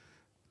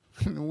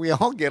 we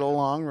all get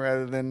along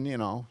rather than, you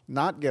know,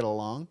 not get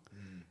along.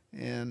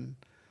 And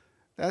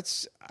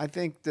that's, I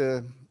think,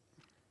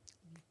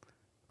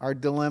 our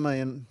dilemma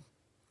in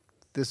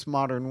this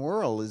modern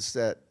world is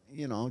that,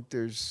 you know,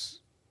 there's,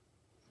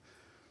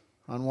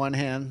 on one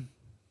hand,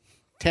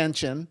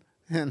 tension,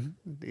 and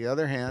the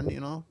other hand, you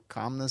know,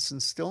 calmness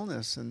and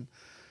stillness. And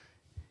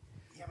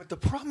yeah, but the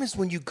problem is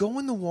when you go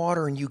in the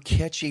water and you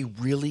catch a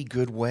really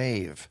good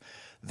wave,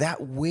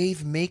 that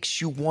wave makes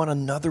you want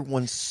another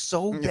one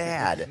so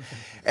bad.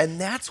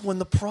 And that's when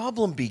the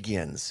problem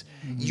begins.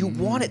 You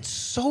want it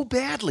so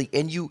badly,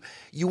 and you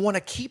want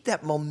to keep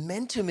that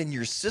momentum in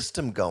your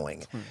system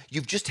going.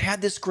 You've just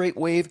had this great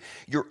wave.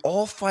 You're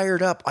all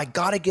fired up. I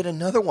got to get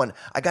another one.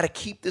 I got to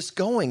keep this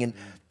going. And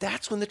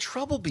that's when the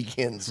trouble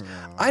begins.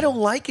 I don't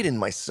like it in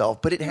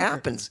myself, but it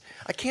happens.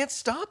 I can't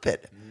stop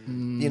it.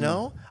 You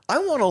know, I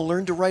want to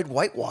learn to ride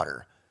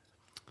whitewater.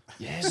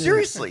 Yeah,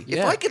 Seriously, yeah.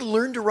 if I could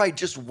learn to ride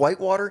just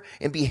whitewater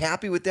and be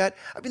happy with that,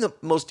 I'd be the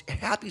most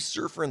happy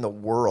surfer in the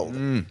world.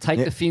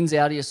 Take the fins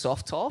out of your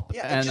soft top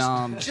Yeah,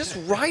 and just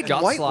ride gut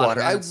slide whitewater.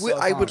 around. I It's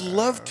so would fun.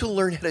 love to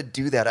learn how to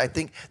do that. I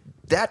think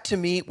that to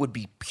me would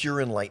be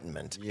pure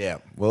enlightenment. Yeah,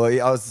 well,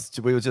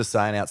 we were just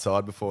saying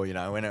outside before, you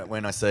know,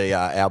 when I see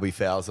Albie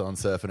Falzon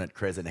surfing at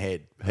Crescent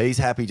Head, he's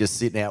happy just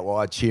sitting out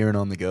wide cheering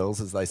on the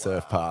girls as they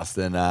surf past,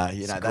 and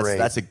you know great.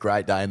 that's a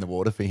great day in the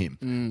water for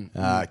him.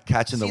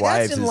 Catching the See,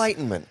 waves, that's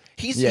enlightenment.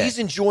 He's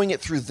enjoying it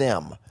through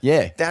them.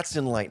 Yeah. That's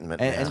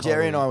enlightenment. man. And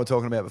Gerry and I were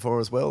talking about before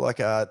as well, like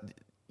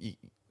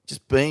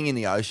just being in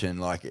the ocean.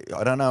 Like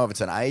I don't know if it's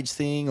an age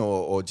thing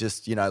or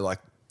just like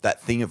that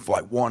thing of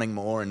like wanting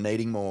more and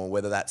needing more,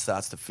 whether that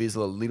starts to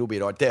fizzle a little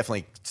bit. I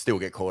definitely still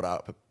get caught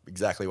up,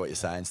 exactly what you're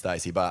saying,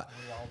 Stacy, but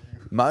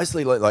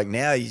mostly like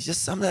now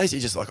some days you're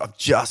just like, I've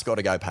just got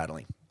to go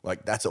paddling.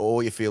 Like that's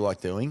all you feel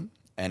like doing,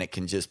 and it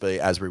can just be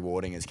as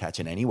rewarding as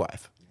catching any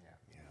wave.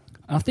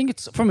 I think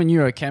it's from a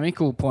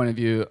neurochemical point of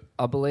view.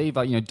 I believe,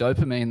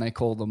 dopamine they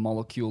call the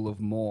molecule of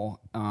more,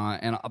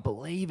 and I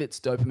believe it's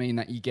dopamine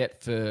that you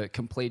get for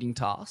completing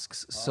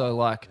tasks.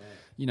 So,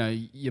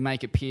 you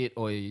make a pit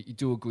or you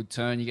do a good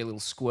turn, you get a little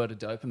squirt of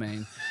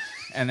dopamine,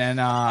 and then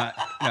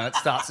it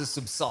starts to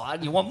subside,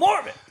 and you want more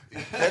of it.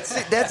 That's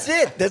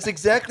it. That's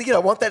exactly it. I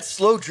want that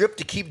slow drip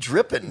to keep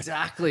dripping.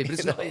 Exactly, but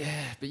it's not. Yeah,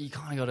 but you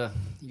kind of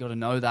gotta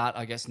know that.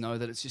 I guess know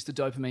that it's just a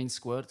dopamine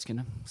squirt. It's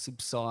gonna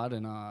subside,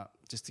 and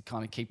just to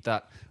kind of keep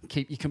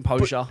your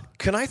composure. But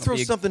can I throw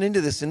something into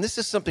this? And this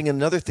is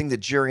another thing that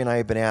Gerry and I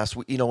have been asked.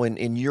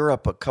 In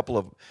Europe, a couple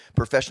of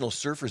professional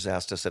surfers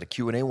asked us at a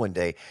Q&A one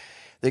day.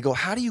 They go,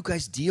 how do you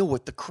guys deal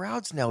with the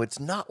crowds now? It's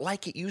not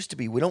like it used to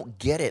be. We don't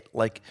get it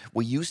like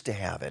we used to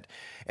have it.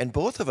 And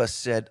both of us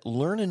said,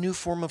 learn a new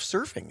form of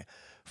surfing.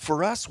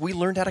 For us, we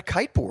learned how to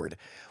kiteboard.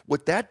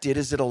 What that did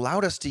is it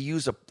allowed us to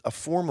use a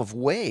form of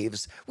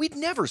waves we'd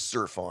never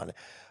surf on.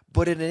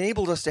 But it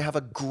enabled us to have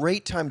a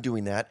great time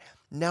doing that.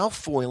 Now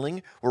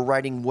foiling, we're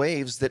riding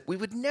waves that we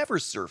would never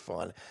surf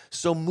on.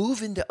 So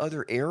move into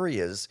other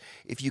areas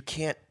if you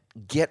can't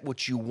get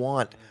what you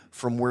want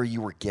from where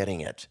you were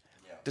getting it.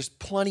 There's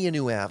plenty of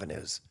new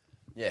avenues.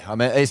 Yeah, I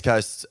mean, East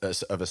Coast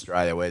of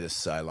Australia, we're just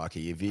so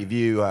lucky.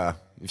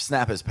 If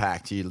Snapper's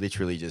packed, you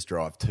literally just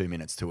drive 2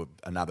 minutes to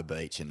another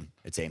beach and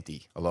it's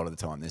empty a lot of the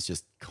time. There's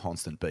just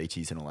constant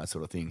beaches and all that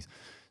sort of things.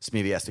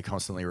 Smithy has to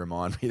constantly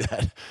remind me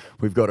that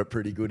we've got it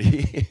pretty good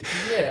here.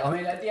 Yeah, I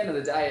mean, at the end of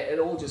the day, it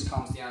all just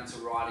comes down to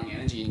riding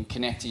energy and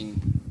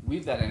connecting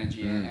with that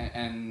energy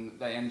and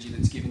the energy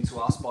that's given to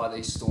us by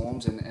these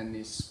storms and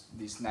this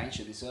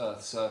nature, this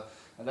earth. So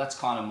that's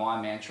kind of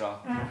my mantra.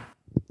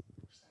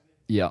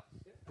 Yeah.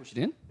 Push it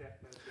in?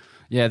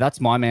 Yeah,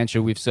 that's my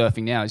mantra with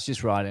surfing now. It's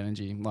just ride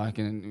energy, like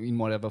in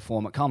whatever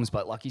form it comes.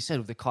 But like you said,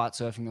 with the kite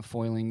surfing, the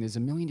foiling, there's a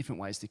million different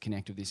ways to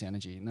connect with this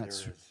energy. And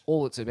that's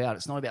all it's about.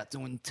 It's not about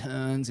doing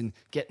turns and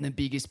getting the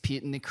biggest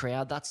pit in the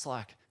crowd. That's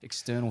like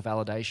external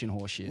validation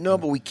horseshit. No,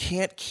 but we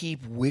can't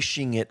keep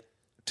wishing it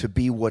to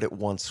be what it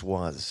once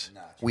was. No,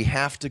 we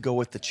have to go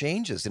with the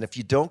changes. And if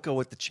you don't go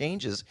with the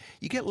changes,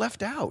 you get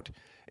left out.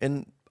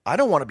 And I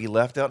don't want to be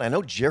left out. I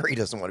know Gerry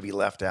doesn't want to be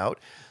left out.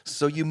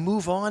 So you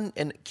move on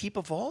and keep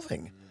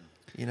evolving,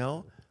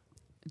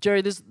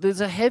 Gerry,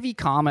 there's a heavy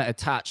karma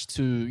attached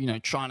to,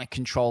 trying to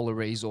control a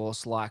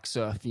resource like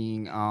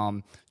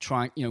surfing,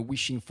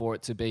 wishing for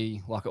it to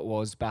be like it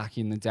was back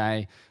in the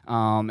day.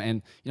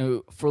 And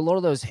for a lot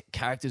of those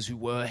characters who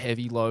were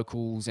heavy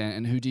locals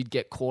and who did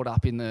get caught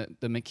up in the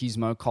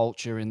machismo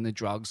culture and the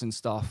drugs and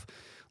stuff,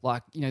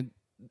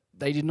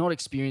 they did not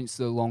experience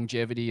the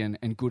longevity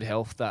and good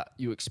health that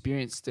you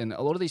experienced. And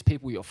a lot of these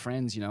people were your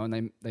friends,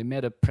 and they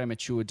met a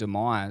premature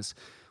demise.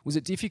 Was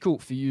it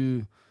difficult for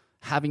you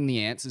having the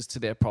answers to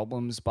their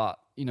problems, but,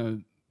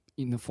 in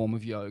the form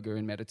of yoga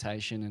and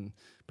meditation and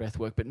breath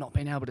work, but not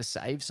being able to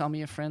save some of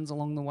your friends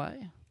along the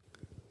way?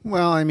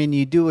 Well, I mean,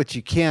 you do what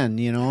you can,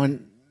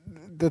 and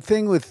the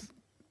thing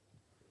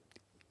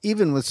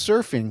even with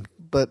surfing,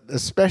 but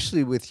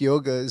especially with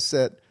yoga, is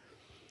that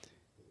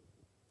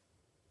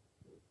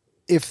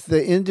if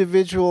the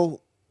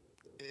individual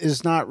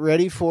is not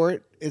ready for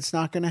it, it's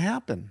not going to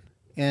happen.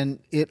 And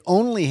it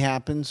only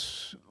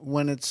happens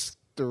when it's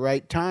the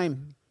right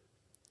time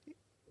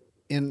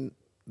in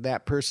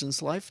that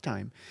person's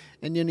lifetime.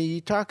 And,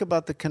 you talk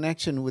about the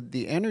connection with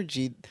the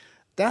energy.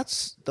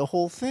 That's the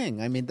whole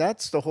thing. I mean,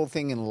 that's the whole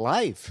thing in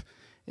life.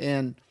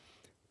 And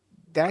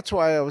that's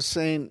why I was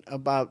saying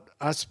about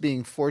us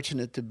being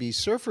fortunate to be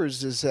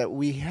surfers is that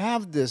we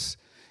have the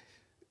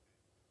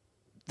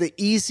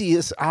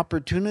easiest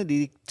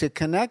opportunity to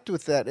connect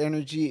with that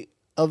energy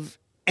of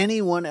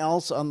anyone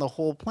else on the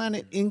whole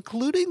planet,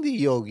 including the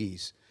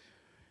yogis,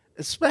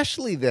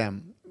 especially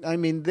them. I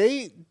mean,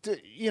 to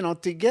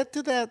get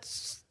to that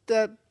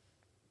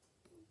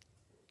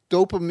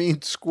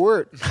dopamine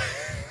squirt,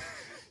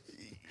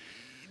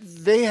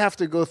 they have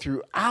to go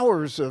through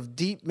hours of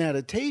deep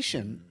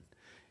meditation.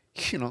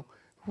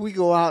 we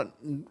go out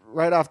and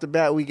right off the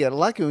bat, we get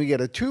lucky, we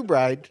get a two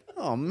bride.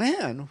 Oh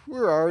man,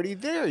 we're already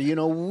there. You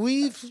know,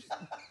 we've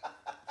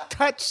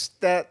touched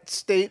that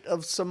state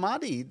of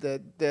samadhi,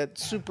 that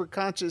super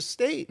conscious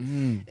state.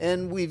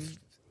 And we've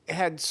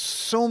had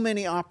so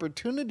many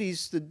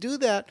opportunities to do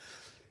that.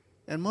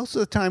 And most of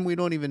the time we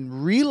don't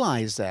even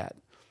realize that.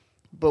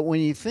 But when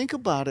you think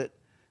about it,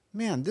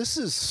 man, this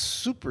is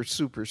super,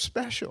 super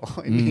special.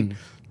 I mean,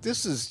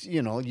 this is,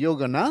 you know,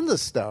 Yogananda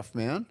stuff,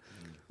 man.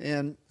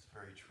 And,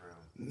 Very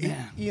true.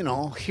 Yeah. you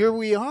know, here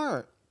we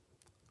are.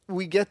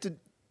 We get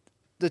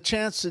the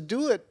chance to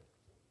do it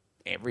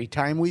every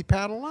time we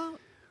paddle out.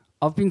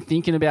 I've been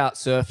thinking about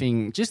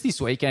surfing just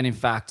this weekend, in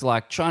fact,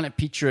 like trying to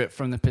picture it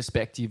from the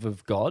perspective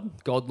of God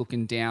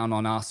looking down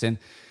on us. And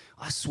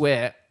I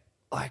swear,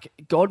 like,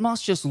 God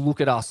must just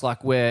look at us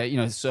like we're, you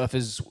know,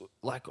 surfers,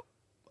 like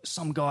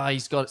some guy,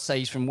 say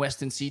he's from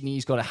Western Sydney,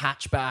 he's got a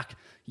hatchback,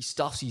 he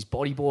stuffs his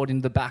bodyboard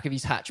in the back of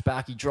his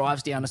hatchback, he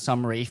drives down to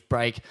some reef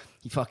break,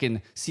 he fucking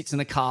sits in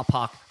the car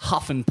park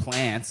huffing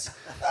plants,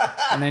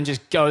 and then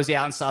just goes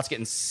out and starts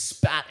getting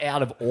spat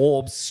out of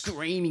orbs,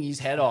 screaming his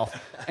head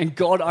off. And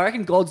God, I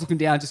reckon God's looking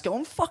down just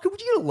going, fuck, would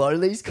you get a load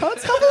of these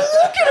cunts? Have a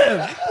look at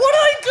them. What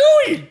are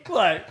they doing?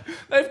 Like,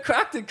 they've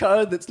cracked a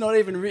code that's not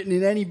even written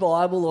in any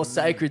Bible or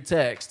sacred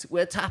text.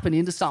 We're tapping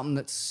into something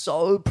that's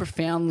so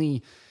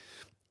profoundly,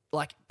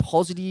 like,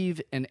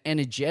 positive and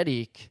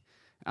energetic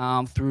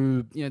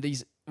through, you know,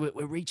 these,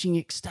 we're reaching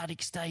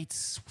ecstatic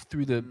states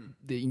through the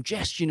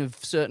ingestion of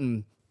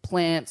certain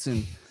plants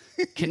and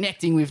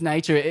connecting with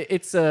nature.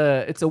 It's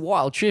a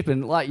wild trip.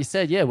 And like you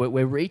said, yeah,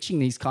 we're reaching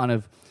these kind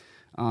of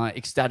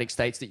ecstatic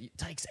states that it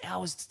takes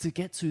hours to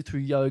get to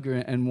through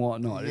yoga and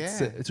whatnot.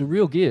 Yeah. It's a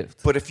real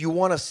gift. But if you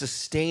want to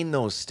sustain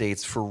those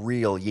states for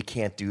real, you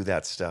can't do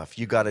that stuff.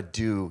 You got to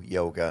do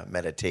yoga,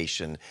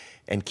 meditation,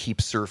 and keep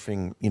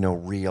surfing, you know,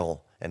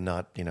 real and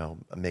not, you know,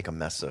 make a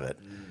mess of it.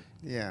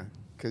 Yeah,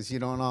 because you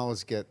don't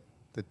always get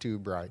the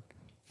tube right.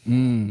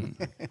 Can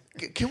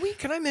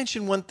I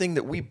mention one thing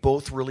that we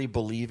both really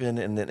believe in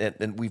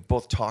and we've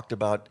both talked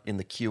about in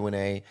the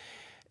Q&A?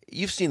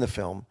 You've seen the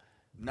film.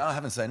 No, I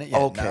haven't seen it yet.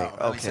 Okay, no,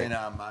 I've only okay. seen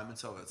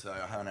moments of it, so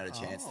I haven't had a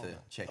chance to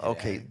check it out.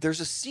 Okay, there's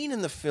a scene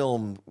in the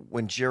film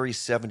when Gerry's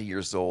 70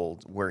 years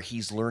old where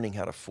he's learning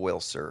how to foil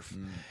surf.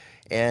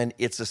 And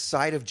it's a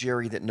side of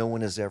Gerry that no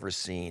one has ever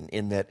seen,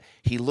 in that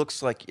it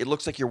looks like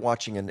you're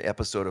watching an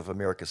episode of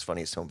America's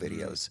Funniest Home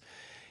Videos.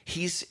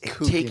 He's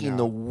taking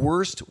the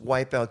worst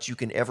wipeouts you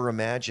can ever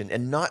imagine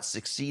and not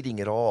succeeding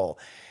at all.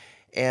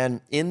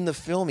 And in the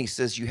film, he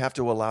says you have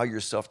to allow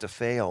yourself to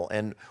fail.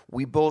 And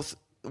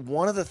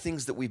one of the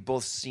things that we've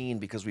both seen,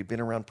 because we've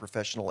been around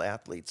professional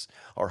athletes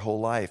our whole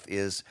life,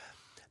 is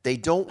they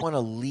don't want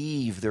to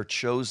leave their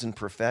chosen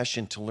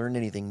profession to learn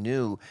anything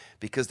new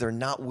because they're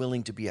not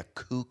willing to be a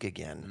kook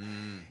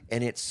again.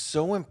 And it's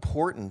so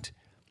important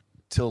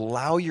to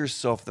allow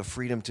yourself the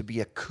freedom to be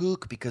a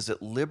kook because it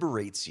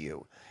liberates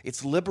you.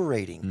 It's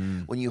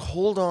liberating. When you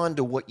hold on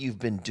to what you've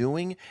been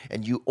doing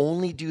and you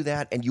only do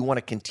that and you want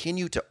to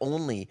continue to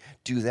only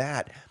do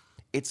that,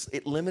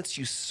 it limits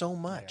you so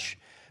much.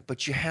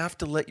 But you have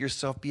to let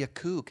yourself be a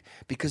kook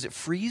because it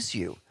frees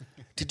you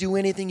to do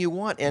anything you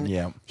want.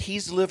 And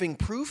he's living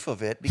proof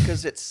of it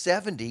because at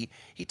 70,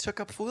 he took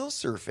up foil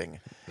surfing.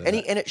 And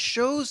it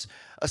shows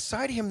a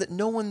side of him that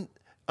no one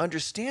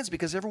understands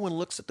because everyone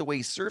looks at the way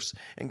he surfs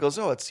and goes,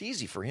 oh, it's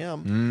easy for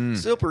him.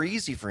 Super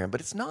easy for him. But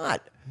it's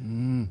not.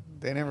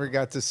 They never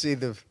got to see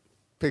the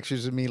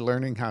pictures of me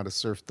learning how to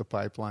surf the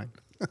pipeline.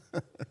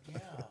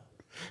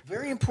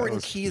 Very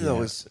important key,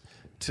 though, is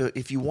to,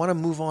 if you want to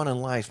move on in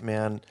life,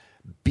 man,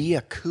 be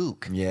a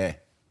kook. Yeah.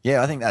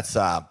 Yeah, I think that's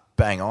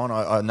bang on.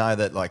 I know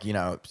that, like, you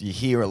know, you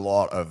hear a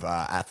lot of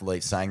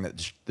athletes saying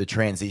that the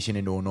transition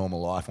into a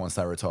normal life once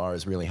they retire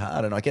is really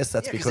hard. And I guess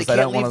that's because they they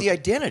can't don't leave want the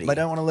identity. They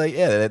don't want to leave.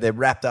 Yeah, they're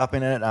wrapped up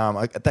in it.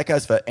 That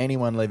goes for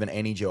anyone leaving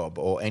any job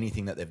or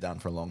anything that they've done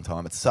for a long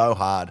time. It's so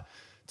hard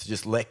to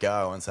just let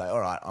go and say, all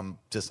right, I'm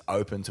just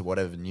open to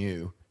whatever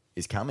new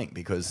is coming,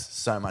 because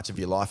so much of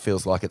your life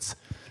feels like it's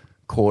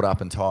caught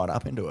up and tied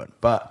up into it.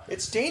 But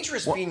it's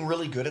dangerous being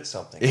really good at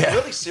something. Yeah. I'm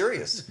really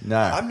serious. No.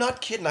 I'm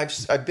not kidding.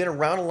 I've been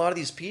around a lot of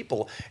these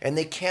people and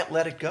they can't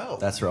let it go.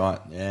 That's right.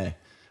 Yeah.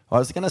 I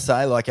was going to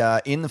say, like,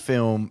 in the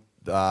film,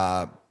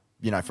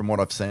 you know, from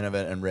what I've seen of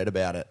it and read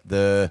about it,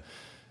 the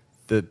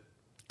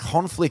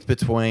conflict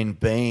between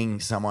being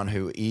someone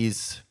who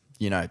is,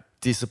 you know,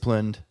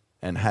 disciplined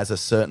and has a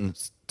certain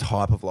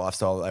type of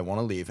lifestyle that they want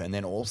to live, and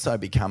then also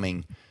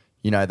becoming,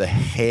 you know, the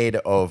head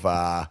of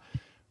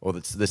or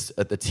this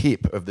at the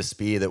tip of the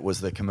spear that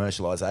was the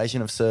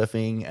commercialization of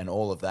surfing and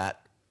all of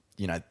that,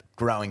 you know,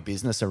 growing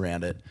business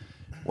around it.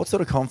 What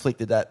sort of conflict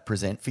did that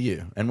present for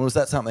you? And was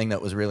that something that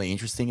was really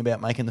interesting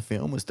about making the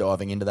film, was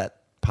diving into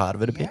that part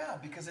of it a bit? Yeah,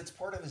 because it's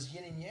part of his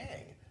yin and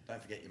yang.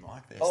 Don't forget your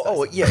mic there.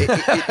 Oh, Stacy.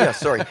 yeah, yeah,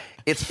 sorry.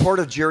 It's part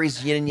of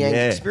Gerry's yin and yang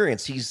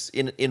experience. He's,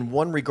 in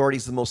one regard,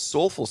 he's the most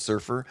soulful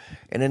surfer,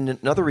 and in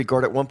another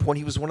regard, at one point,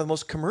 he was one of the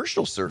most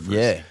commercial surfers.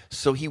 Yeah.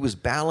 So he was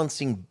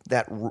balancing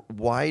that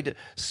wide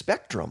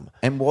spectrum.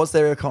 And was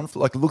there a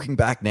conflict, like looking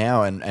back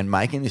now and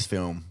making this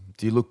film,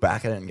 do you look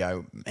back at it and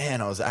go,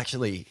 man, I was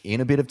actually in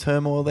a bit of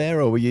turmoil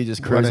there, or were you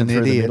just What cruising an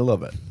through the idiot. middle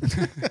of it?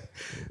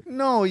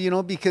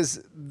 No,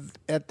 because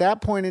at that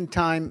point in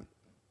time,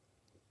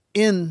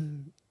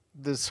 in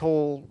this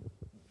whole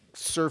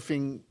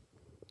surfing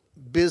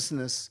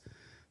business,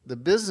 the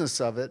business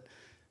of it,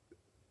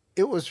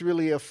 it was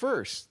really a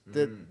first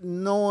that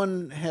no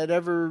one had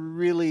ever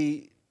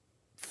really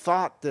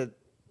thought that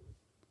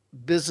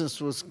business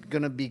was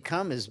going to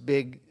become as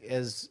big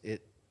as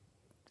it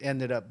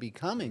ended up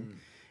becoming.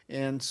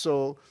 And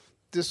so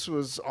this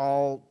was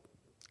all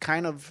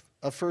kind of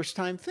a first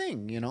time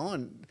thing, and I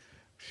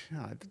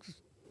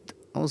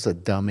was a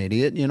dumb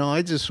idiot,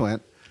 I just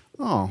went,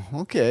 oh,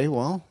 okay,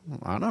 well,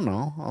 I don't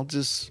know, I'll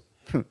just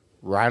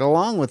ride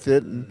along with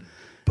it. And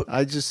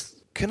I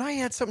just... Can I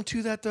add something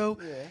to that, though?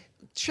 Yeah.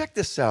 Check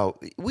this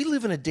out. We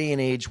live in a day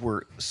and age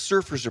where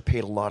surfers are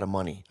paid a lot of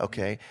money,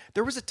 okay?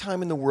 There was a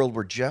time in the world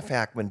where Jeff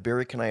Hackman,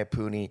 Barry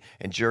Kanayapuni,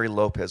 and Gerry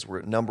Lopez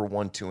were number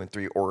 1, 2, and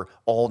 3, or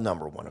all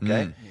number 1,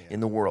 okay,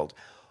 in the world.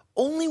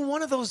 Only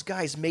one of those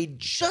guys made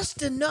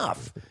just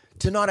enough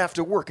to not have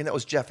to work, and that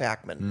was Jeff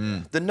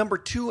Hackman. The number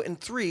 2 and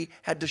 3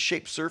 had to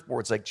shape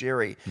surfboards like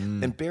Gerry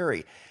and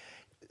Barry.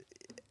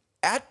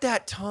 At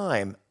that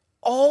time,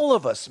 all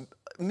of us,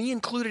 me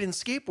included in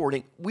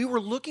skateboarding, we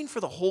were looking for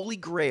the holy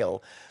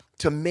grail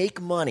to make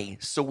money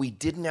so we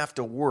didn't have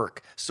to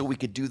work, so we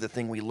could do the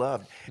thing we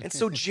loved. And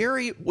so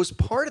Gerry was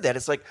part of that.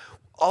 It's like,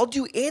 I'll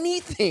do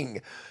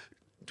anything.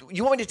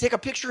 You want me to take a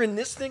picture in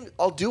this thing?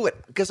 I'll do it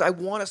because I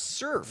want to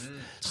surf.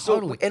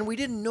 Totally. And we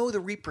didn't know the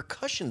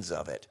repercussions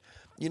of it.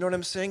 You know what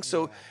I'm saying?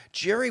 So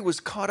Gerry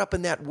was caught up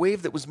in that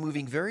wave that was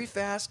moving very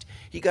fast.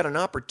 He got an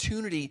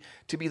opportunity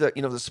to be the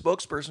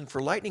spokesperson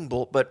for Lightning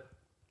Bolt, but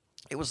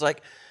it was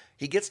like,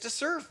 he gets to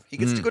surf. He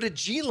gets to go to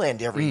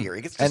G-Land every year.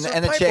 He gets to surf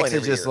And the Pipeline checks are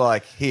every just year.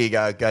 like, here you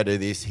go do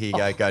this, here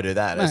you go do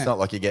that. It's man. not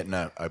like you're getting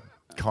a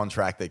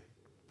contract that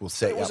will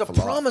set It you was up a for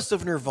life. promise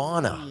of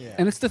nirvana.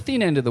 And it's the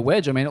thin end of the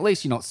wedge. I mean, at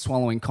least you're not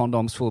swallowing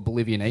condoms full of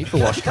Bolivian ether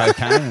wash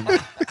cocaine.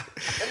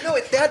 No,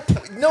 at that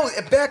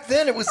point, back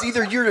then it was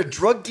either you're a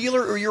drug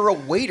dealer or you're a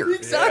waiter.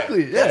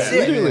 Exactly. That's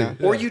it. literally.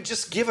 Or you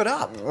just give it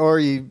up.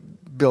 Or you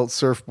built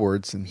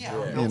surfboards and,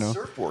 Build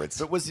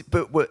surfboards.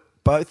 But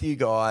both you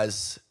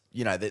guys,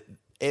 that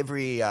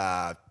every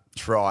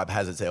tribe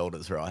has its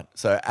elders, right?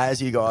 So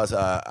as you guys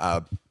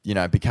are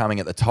becoming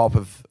at the top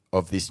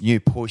of this new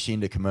push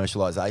into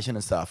commercialization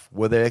and stuff,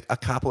 were there a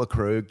couple of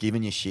crew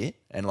giving you shit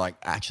and like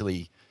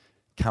actually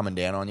coming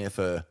down on you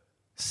for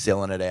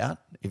selling it out,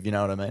 if you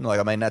know what I mean? Like,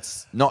 I mean,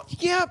 that's not...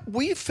 Yeah,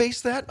 we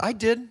faced that. I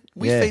did.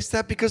 We faced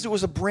that because it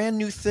was a brand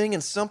new thing,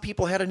 and some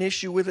people had an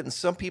issue with it, and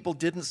some people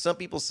didn't. Some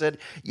people said,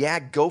 yeah,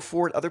 go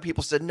for it. Other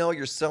people said, no,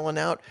 you're selling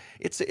out.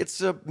 It's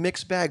a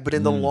mixed bag. But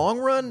in the long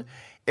run,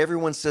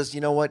 everyone says,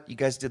 you know what? You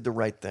guys did the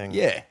right thing.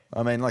 Yeah.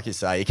 I mean, like you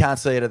say, you can't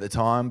see it at the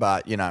time,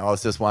 but, I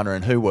was just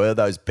wondering who were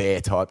those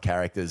bear-type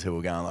characters who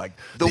were going like...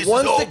 The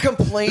ones that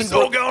complained... This is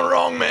all going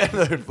wrong, man.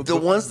 The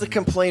ones that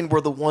complained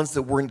were the ones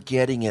that weren't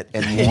getting it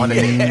and wanted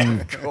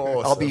it. Of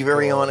course. I'll be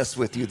very honest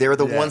with you. They're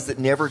the ones that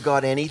never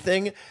got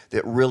anything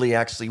that really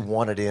actually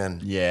wanted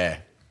in. Yeah.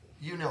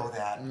 You know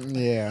that.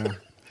 yeah.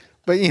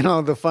 But,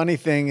 the funny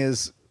thing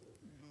is,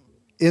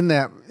 in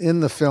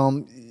the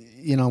film,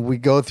 we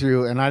go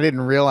through, and I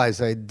didn't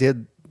realize I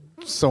did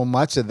so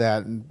much of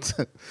that. And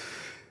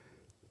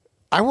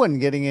I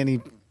wasn't getting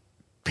any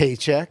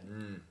paycheck.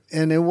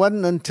 And it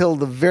wasn't until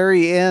the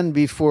very end,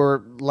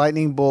 before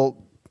Lightning Bolt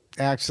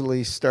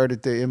actually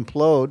started to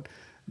implode,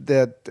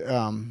 that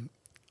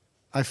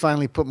I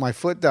finally put my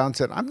foot down and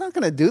said, I'm not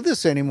going to do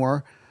this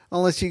anymore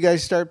unless you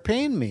guys start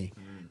paying me.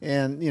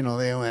 And,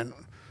 they went,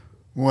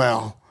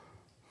 well,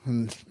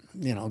 and,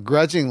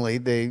 grudgingly,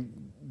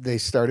 they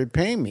started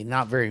paying me.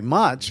 Not very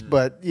much,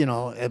 but,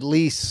 at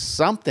least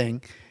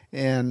something.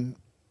 And,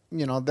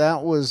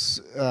 that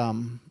was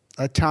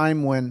a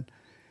time when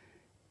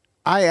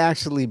I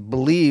actually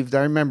believed.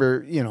 I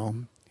remember,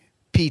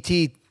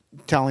 PT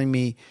telling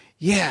me,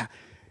 yeah,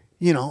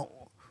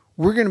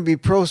 we're going to be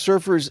pro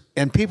surfers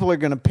and people are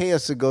going to pay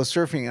us to go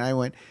surfing. And I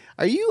went,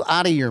 are you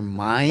out of your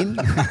mind?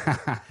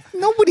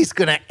 Nobody's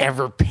going to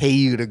ever pay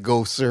you to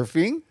go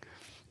surfing.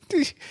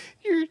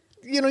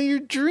 You're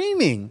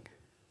dreaming.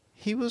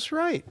 He was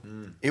right.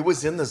 It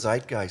was in the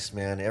zeitgeist,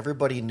 man.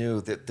 Everybody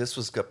knew that this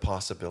was a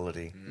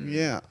possibility.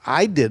 Yeah,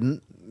 I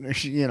didn't, and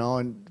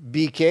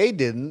BK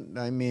didn't.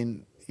 I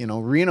mean,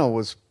 Reno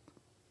was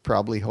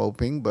probably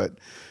hoping, but,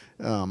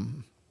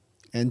 and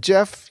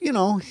Jeff,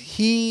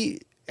 he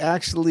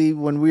actually,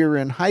 when we were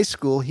in high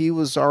school, he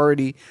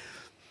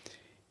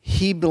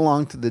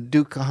belonged to the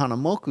Duke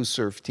Kahanamoku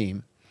surf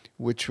team,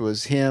 which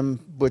was him,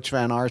 Butch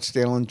Van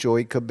Arsdale, and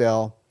Joey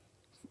Cabell,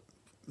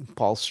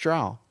 Paul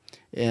Strow.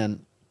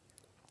 And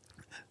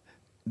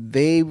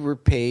they were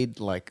paid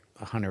like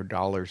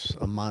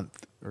 $100 a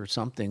month or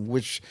something,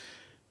 which,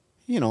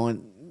 in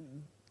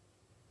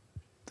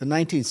the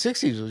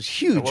 1960s was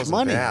huge It wasn't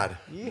money. bad.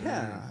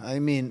 Yeah. I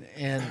mean,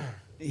 and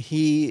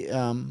he,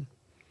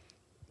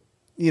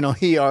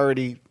 he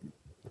already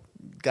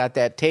got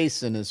that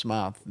taste in his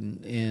mouth,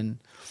 and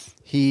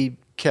he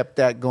kept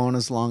that going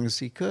as long as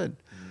he could.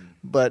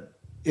 But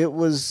it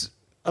was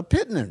a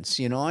pittance,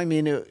 you know. I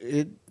mean,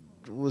 it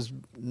was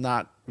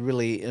not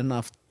really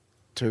enough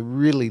to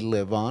really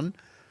live on,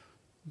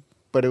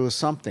 but it was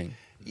something.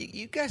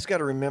 You guys got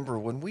to remember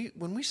when we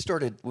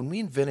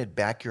invented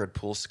backyard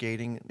pool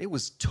skating, it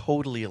was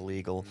totally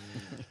illegal.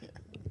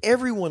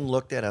 Everyone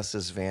looked at us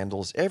as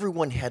vandals.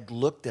 Everyone had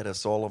looked at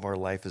us all of our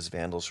life as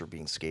vandals for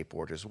being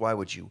skateboarders. Why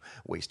would you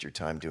waste your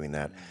time doing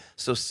that?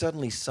 So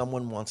suddenly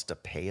someone wants to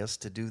pay us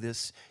to do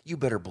this. You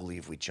better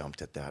believe we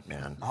jumped at that,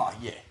 man. Oh,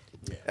 yeah.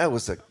 That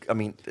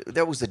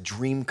was a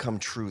dream come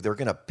true. They're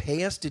going to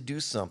pay us to do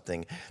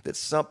something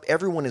that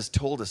everyone has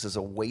told us is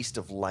a waste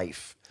of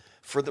life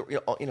for the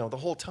the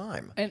whole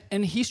time.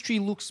 And history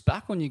looks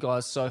back on you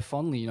guys so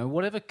fondly. You know,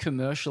 whatever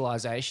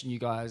commercialization you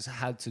guys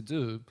had to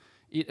do,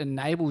 it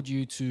enabled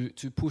you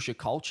to push a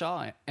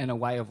culture and a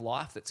way of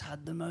life that's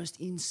had the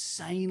most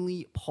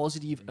insanely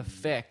positive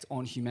effect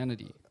on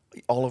humanity.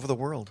 All over the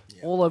world.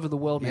 All over the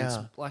world,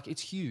 man. Yeah.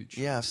 It's huge.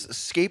 Yes,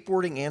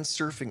 skateboarding and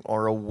surfing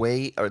are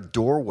a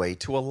doorway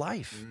to a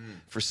life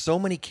for so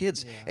many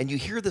kids. Yeah. And you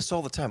hear this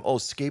all the time. Oh,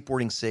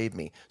 skateboarding saved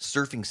me.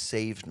 Surfing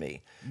saved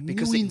me.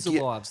 Millions of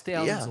lives,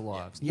 thousands of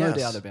lives. No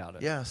doubt about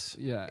it. Yes.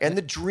 Yeah. And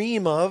the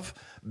dream of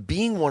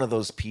being one of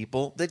those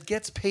people that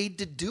gets paid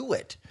to do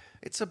it.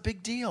 It's a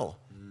big deal.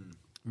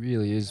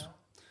 Really is.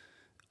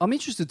 I'm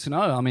interested to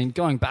know. I mean,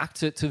 going back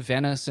to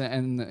Venice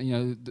and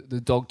the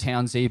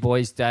Dogtown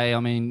Z-Boys day. I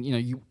mean,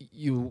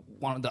 you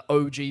one of the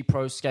OG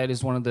pro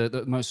skaters, one of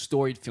the most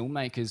storied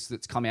filmmakers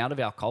that's come out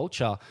of our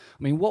culture. I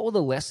mean, what were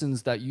the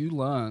lessons that you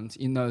learned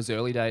in those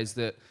early days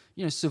that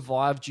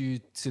survived you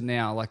to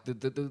now? Like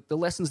the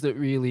lessons that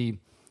really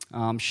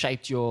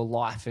shaped your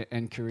life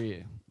and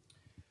career.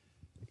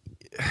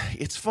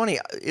 It's funny.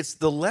 It's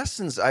the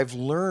lessons I've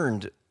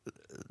learned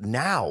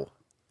now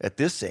at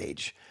this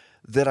age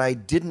that I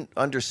didn't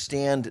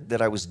understand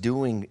that I was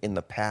doing in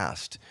the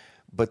past,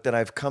 but that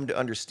I've come to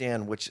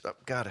understand, which,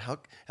 God, how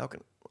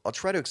can, I'll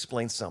try to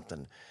explain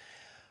something.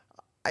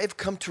 I've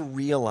come to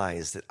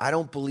realize that I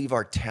don't believe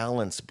our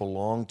talents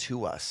belong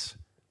to us,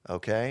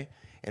 okay?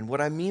 And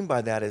what I mean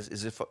by that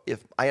is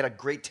if I had a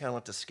great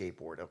talent to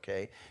skateboard,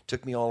 okay?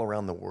 Took me all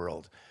around the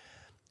world.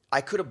 I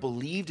could have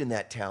believed in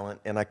that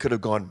talent and I could have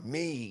gone,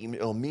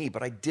 me,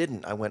 but I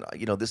didn't. I went,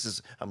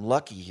 I'm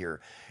lucky here.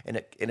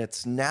 And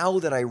it's now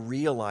that I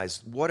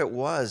realize what it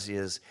was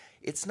is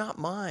it's not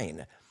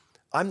mine.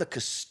 I'm the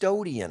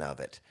custodian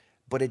of it,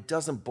 but it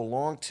doesn't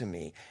belong to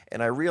me.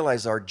 And I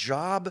realize our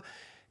job,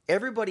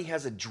 everybody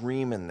has a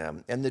dream in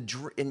them.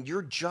 And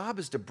your job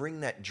is to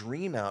bring that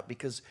dream out,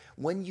 because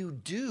when you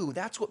do,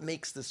 that's what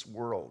makes this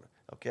world,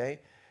 okay?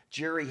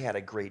 Gerry had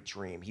a great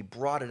dream. He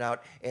brought it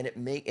out, and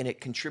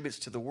it contributes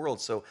to the world.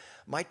 So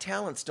my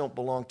talents don't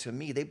belong to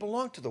me. They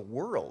belong to the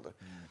world.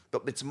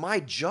 But it's my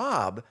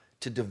job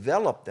to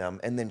develop them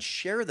and then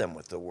share them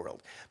with the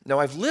world. Now,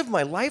 I've lived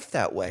my life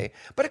that way,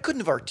 but I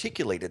couldn't have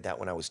articulated that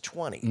when I was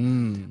 20.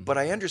 But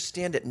I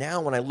understand it now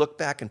when I look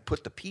back and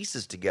put the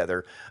pieces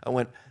together. I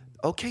went,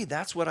 okay,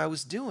 that's what I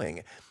was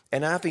doing.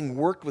 And having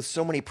worked with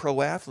so many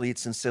pro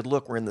athletes and said,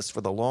 look, we're in this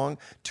for the long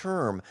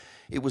term,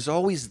 it was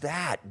always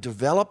that.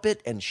 Develop it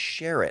and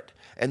share it.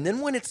 And then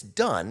when it's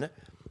done,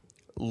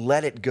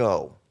 let it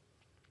go.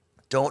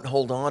 Don't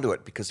hold on to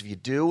it, because if you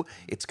do,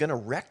 it's going to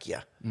wreck you.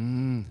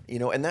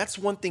 And that's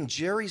one thing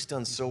Gerry's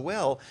done so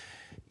well.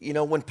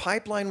 When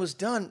Pipeline was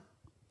done,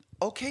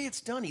 okay,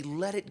 it's done. He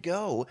let it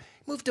go.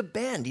 He moved to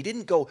Bend. He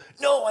didn't go,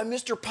 no, I'm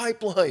Mr.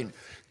 Pipeline.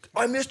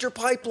 I'm Mr.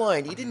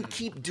 Pipeline. He didn't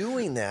keep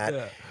doing that.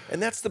 Yeah.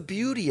 And that's the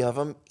beauty of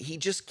him. He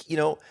just,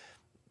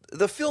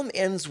 the film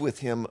ends with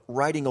him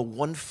riding a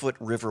 1-foot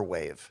river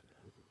wave.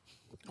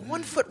 A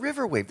 1-foot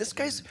river wave. This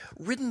guy's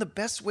ridden the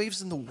best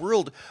waves in the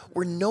world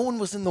where no one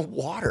was in the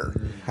water.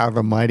 How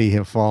the mighty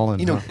have fallen.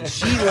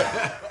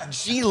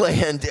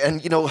 G-Land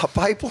and, a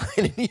Pipeline,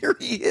 and here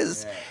he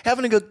is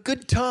having a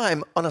good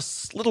time on a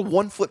little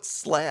 1-foot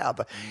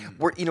slab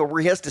where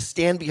he has to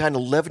stand behind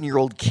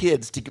 11-year-old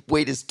kids to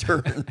wait his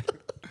turn.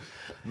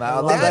 No, I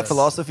love that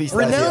philosophy, Stacy.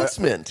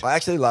 Pronouncement. I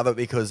actually love it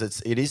because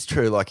it is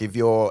true. Like if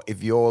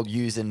you're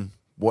using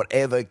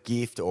whatever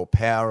gift or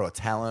power or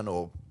talent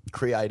or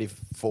creative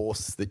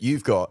force that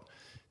you've got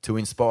to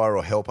inspire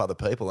or help other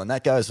people, and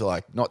that goes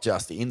like not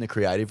just in the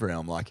creative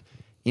realm, like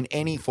in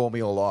any form of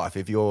your life,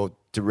 if you're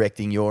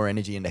directing your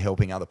energy into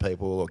helping other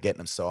people or getting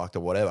them psyched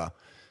or whatever,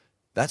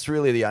 that's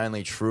really the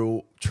only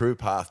true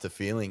path to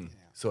feeling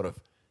sort of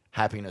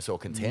happiness or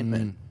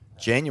contentment,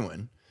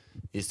 genuine,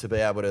 is to be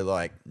able to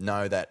like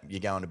know that you're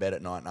going to bed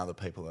at night and other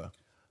people are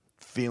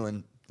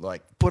feeling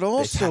like but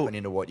also they're tapping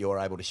into what you're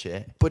able to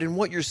share. But in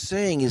what you're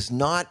saying is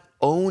not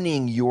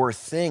owning your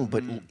thing,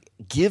 but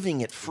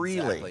giving it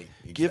freely. Exactly.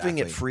 Giving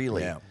it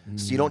freely. Yeah.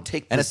 So you don't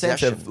take and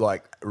possession. a sense of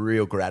like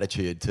real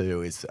gratitude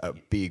too is a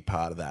big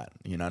part of that.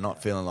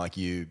 Not feeling like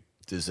you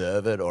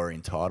deserve it or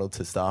entitled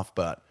to stuff,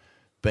 but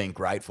being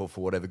grateful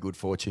for whatever good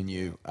fortune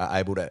you are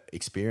able to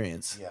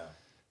experience. Yeah.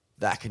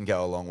 That can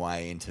go a long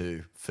way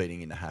into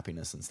feeding into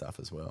happiness and stuff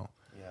as well.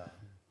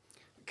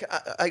 Yeah.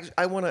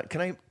 I want to.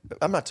 Can I?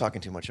 I'm not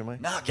talking too much, am I?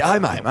 No, go,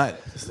 mate. I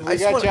just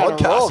want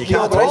podcast. You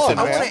can't talk too I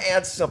much. want to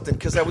add something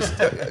because I was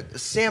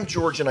Sam,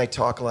 George, and I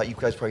talk a lot. You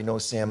guys probably know who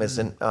Sam is,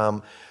 and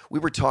we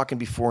were talking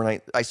before,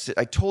 and I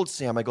told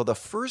Sam, I go, the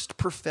first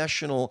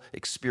professional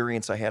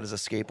experience I had as a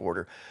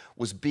skateboarder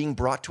was being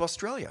brought to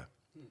Australia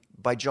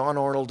by John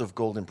Arnold of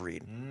Golden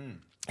Breed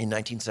in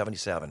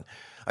 1977.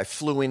 I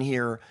flew in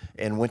here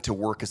and went to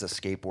work as a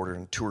skateboarder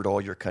and toured all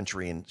your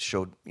country and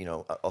showed,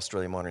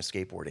 Australian modern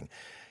skateboarding.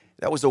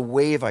 That was a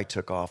wave I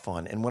took off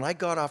on. And when I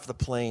got off the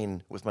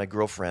plane with my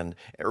girlfriend,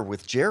 or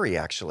with Gerry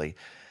actually,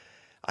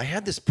 I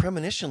had this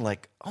premonition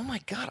like, oh my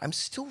God, I'm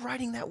still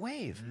riding that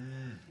wave.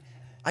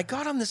 I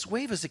got on this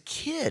wave as a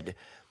kid,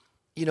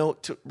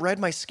 to ride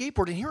my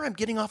skateboard. And here I'm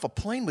getting off a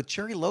plane with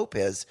Gerry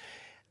Lopez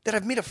that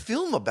I've made a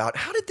film about.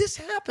 How did this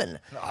happen?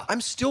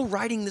 I'm still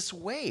riding this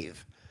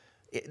wave.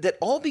 That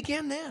all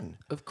began then.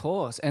 Of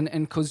course. And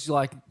because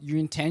like your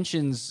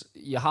intentions,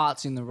 your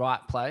heart's in the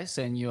right place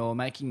and you're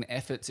making the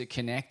effort to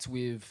connect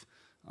with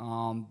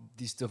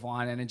this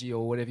divine energy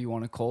or whatever you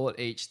want to call it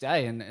each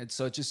day. And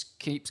so it just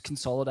keeps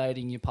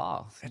consolidating your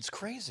path. It's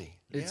crazy.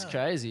 It's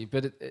crazy.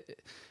 But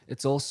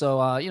it's also,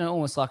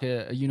 almost like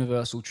a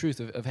universal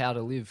truth of how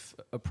to live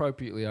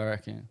appropriately, I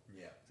reckon.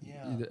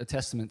 Yeah. A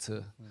testament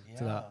to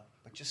that.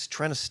 But just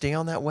trying to stay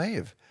on that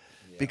wave.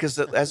 Because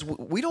as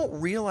we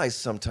don't realize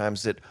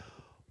sometimes that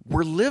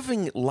we're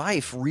living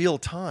life real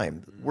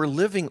time. We're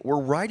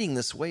riding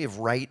this wave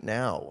right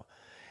now.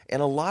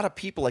 And a lot of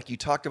people, like you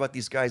talked about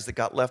these guys that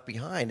got left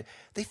behind,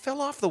 they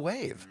fell off the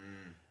wave.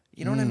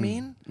 You know what I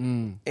mean?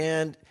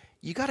 And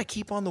you got to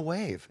keep on the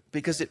wave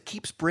because it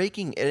keeps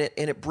breaking and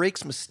it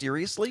breaks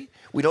mysteriously.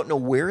 We don't know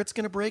where it's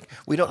going to break.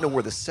 We don't know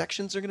where the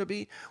sections are going to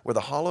be, where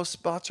the hollow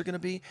spots are going to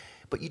be.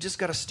 But you just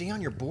got to stay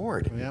on your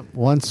board. Yep.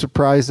 One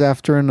surprise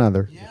after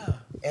another. Yeah.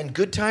 And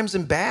good times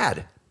and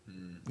bad.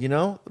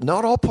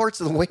 Not all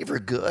parts of the wave are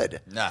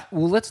good. Nah.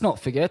 Well, let's not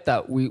forget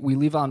that we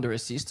live under a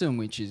system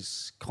which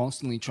is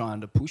constantly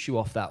trying to push you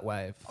off that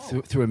wave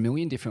through a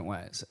million different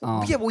ways.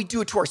 Yeah, but we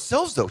do it to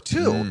ourselves, though,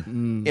 too,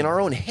 in our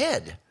own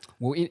head.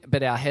 Well,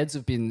 but our heads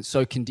have been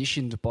so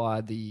conditioned by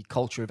the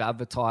culture of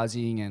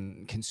advertising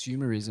and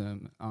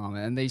consumerism,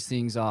 and these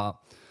things are,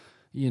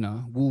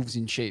 wolves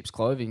in sheep's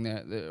clothing.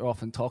 They're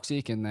often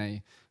toxic and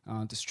they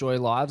destroy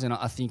lives. And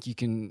I think you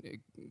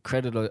can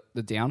credit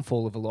the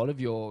downfall of a lot of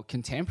your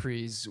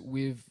contemporaries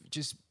with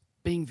just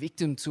being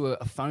victim to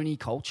a phony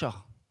culture.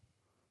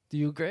 Do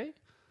you agree?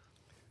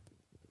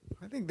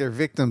 I think they're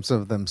victims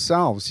of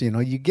themselves.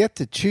 You get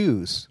to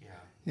choose.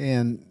 Yeah.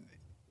 And,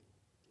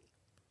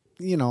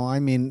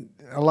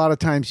 a lot of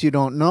times you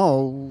don't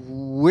know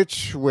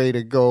which way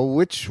to go,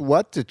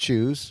 what to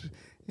choose.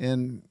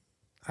 And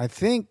I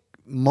think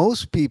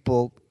most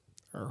people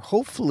are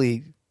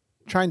hopefully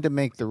trying to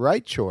make the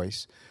right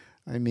choice.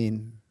 I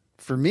mean,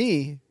 for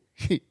me,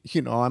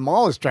 I'm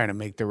always trying to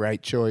make the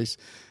right choice,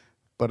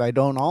 but I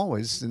don't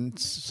always. And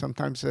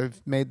sometimes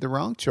I've made the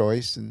wrong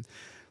choice. And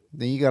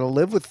then you got to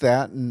live with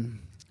that and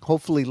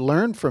hopefully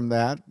learn from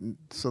that.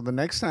 So the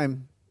next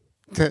time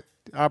that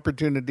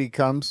opportunity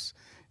comes,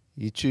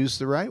 you choose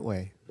the right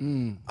way.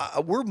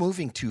 We're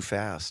moving too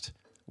fast.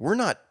 We're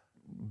not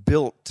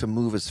built to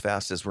move as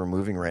fast as we're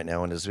moving right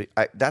now, and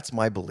that's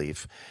my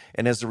belief.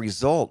 And as a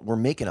result, we're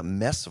making a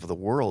mess of the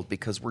world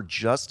because we're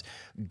just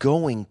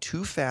going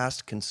too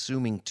fast,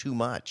 consuming too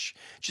much,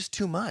 just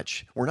too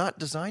much. We're not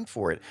designed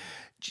for it.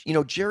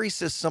 Gerry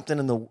says something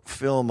in the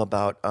film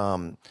about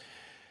the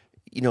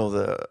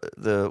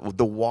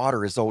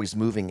water is always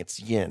moving its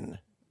yin.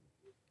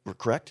 We're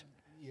correct?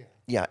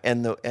 Yeah,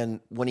 and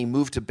when he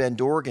moved to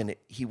Bend, Oregon,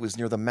 he was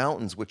near the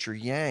mountains, which are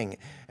yang,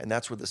 and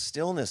that's where the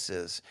stillness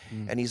is.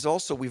 And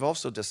we've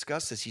also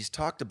discussed this. He's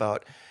talked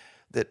about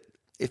that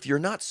if you're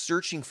not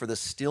searching for the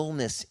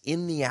stillness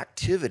in the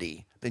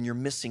activity, then you're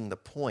missing the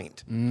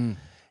point.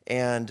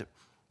 And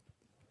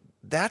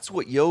that's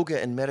what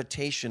yoga and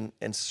meditation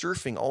and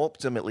surfing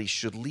ultimately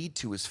should lead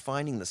to, is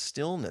finding the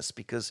stillness,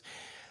 because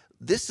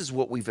this is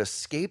what we've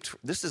escaped.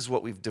 This is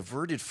what we've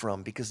diverted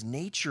from, because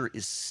nature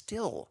is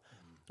still.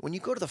 When you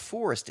go to the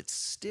forest, it's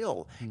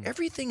still.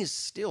 Everything is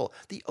still.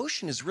 The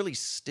ocean is really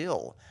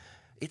still.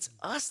 It's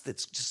us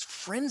that's just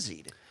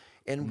frenzied.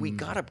 And we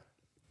got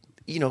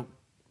to,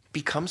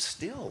 become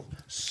still.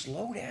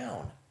 Slow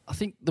down. I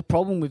think the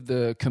problem with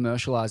the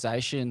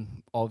commercialization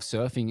of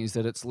surfing is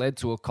that it's led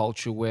to a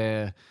culture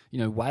where,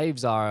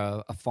 waves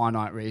are a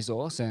finite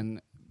resource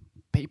and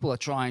people are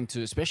trying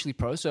to, especially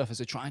pro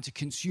surfers, are trying to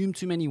consume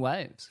too many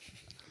waves.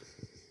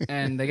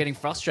 And they're getting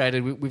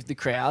frustrated with the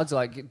crowds.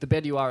 Like, the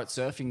better you are at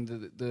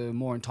surfing, the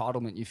more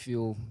entitlement you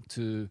feel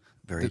to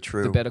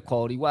the better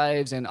quality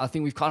waves. And I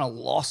think we've kind of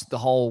lost the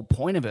whole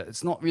point of it.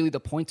 It's not really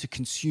the point to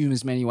consume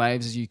as many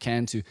waves as you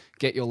can to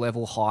get your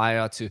level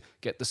higher, to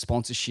get the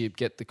sponsorship,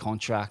 get the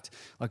contract.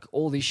 Like,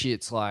 all this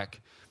shit's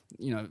like,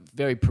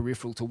 very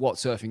peripheral to what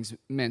surfing's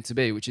meant to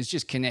be, which is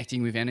just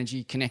connecting with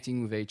energy,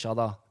 connecting with each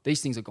other.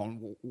 These things have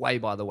gone way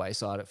by the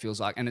wayside, it feels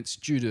like. And it's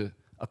due to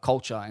a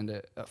culture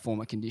and a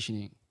form of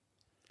conditioning.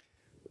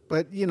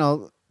 But,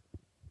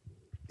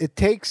 it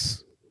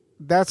takes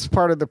that's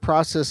part of the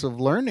process of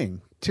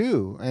learning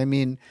too. I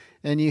mean,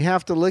 and you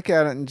have to look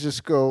at it and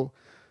just go,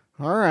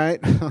 all right,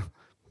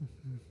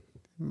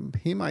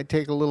 he might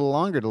take a little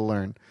longer to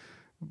learn,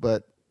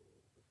 but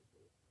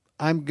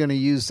I'm going to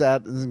use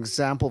that as an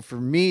example for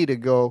me to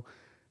go,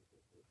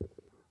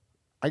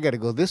 I got to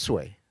go this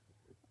way.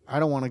 I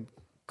don't want to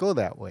go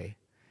that way.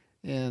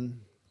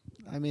 And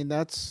I mean,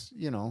 that's,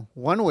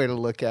 one way to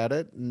look at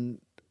it. And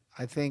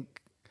I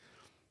think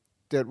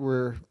that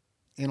we're,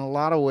 in a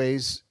lot of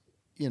ways,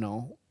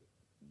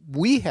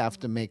 we have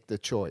to make the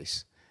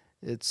choice.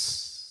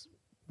 It's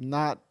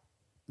not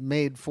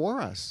made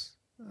for us.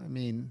 I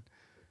mean,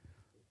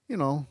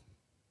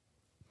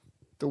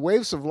 the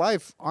waves of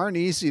life aren't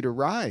easy to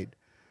ride,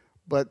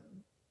 but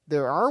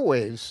there are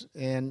waves,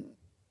 and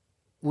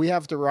we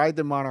have to ride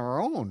them on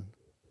our own.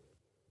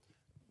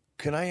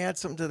 Can I add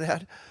something to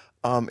that?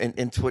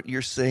 And to what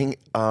you're saying,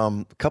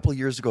 a couple of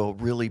years ago, a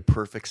really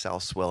perfect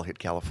south swell hit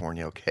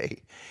California,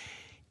 okay?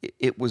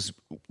 It was,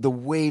 the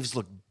waves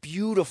looked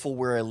beautiful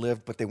where I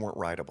lived, but they weren't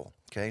rideable,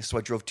 okay? So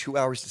I drove 2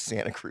 hours to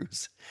Santa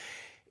Cruz.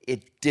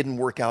 It didn't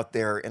work out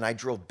there, and I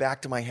drove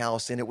back to my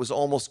house, and it was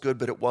almost good,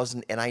 but it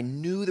wasn't. And I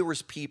knew there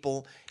was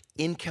people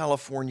in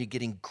California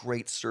getting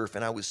great surf,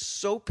 and I was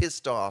so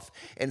pissed off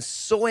and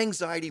so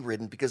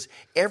anxiety-ridden because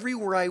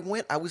everywhere I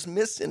went, I was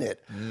missing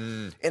it.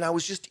 And I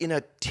was just in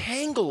a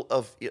tangle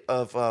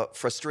of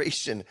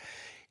frustration.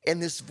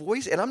 And this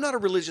voice, and I'm not a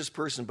religious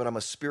person, but I'm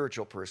a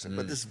spiritual person,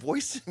 but this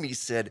voice in me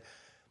said,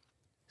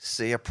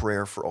 say a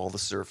prayer for all the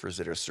surfers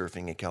that are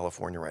surfing in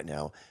California right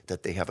now,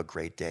 that they have a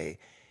great day.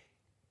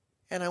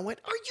 And I went,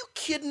 are you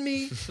kidding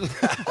me?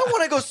 I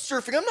want to go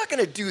surfing. I'm not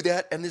going to do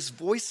that. And this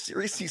voice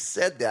seriously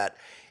said that.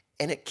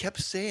 And it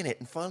kept saying it.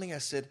 And finally I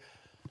said,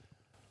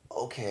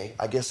 okay,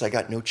 I guess I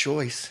got no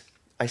choice.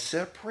 I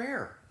said a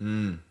prayer.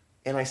 And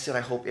I said,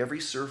 I hope every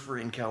surfer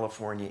in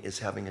California is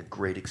having a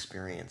great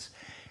experience.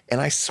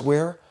 And I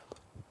swear,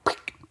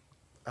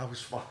 I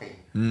was fine.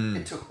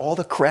 It took all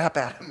the crap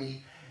out of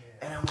me.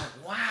 And I'm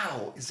like,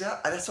 wow,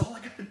 that's all I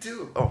got to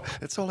do. Oh,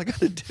 that's all I got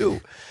to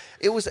do.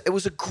 It was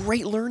a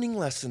great learning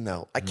lesson,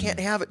 though. I can't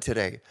have it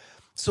today.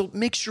 So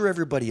make sure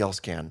everybody else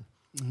can.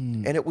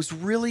 And it was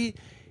really,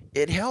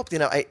 it helped.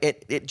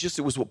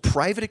 It was a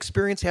private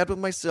experience I had with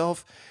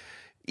myself,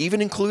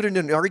 even included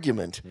an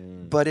argument.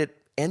 But it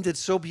ended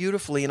so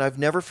beautifully, and I've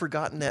never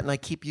forgotten that, and I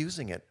keep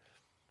using it,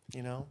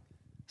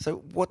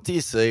 So what do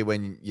you see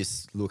when you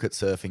look at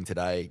surfing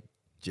today,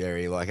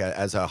 Gerry, like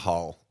as a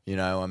whole?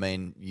 I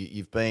mean,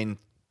 you've been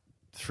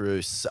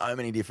through so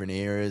many different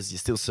eras. You're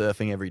still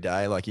surfing every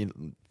day, like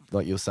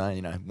you're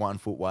saying, 1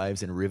 foot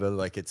waves in a river.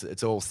 Like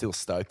it's all still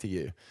stoked to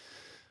you.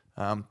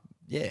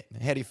 Yeah.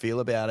 How do you feel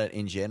about it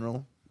in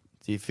general?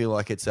 Do you feel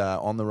like it's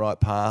on the right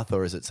path,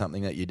 or is it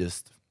something that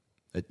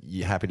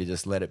you're happy to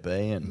just let it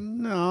be? And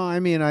no, I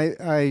mean,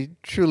 I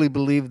truly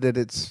believe that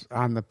it's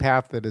on the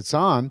path that it's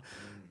on,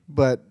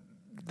 but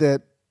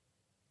that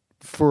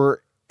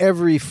for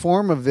every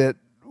form of it,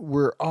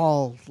 we're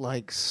all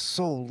like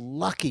so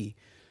lucky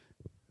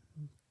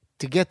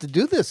to get to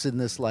do this in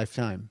this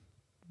lifetime,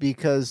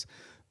 because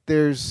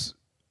there's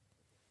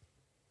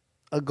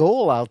a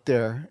goal out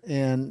there,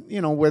 and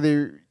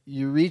whether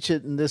you reach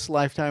it in this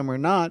lifetime or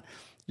not,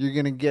 you're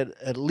going to get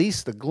at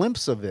least a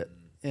glimpse of it.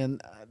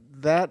 And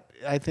that,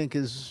 I think,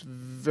 is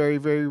very,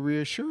 very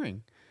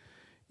reassuring.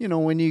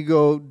 When you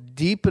go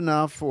deep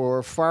enough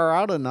or far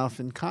out enough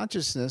in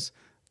consciousness,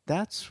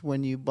 that's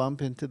when you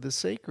bump into the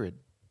sacred.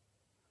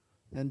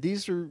 And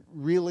these are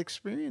real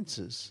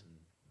experiences.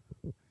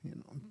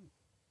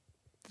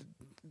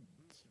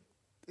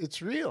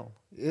 It's real.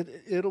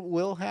 It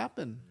will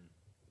happen.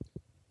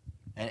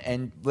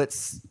 And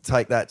let's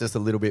take that just a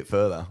little bit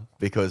further,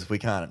 because we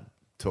can't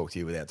talk to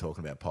you without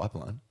talking about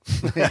pipeline.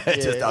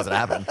 It just doesn't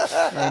happen.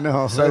 I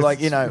know.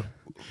 So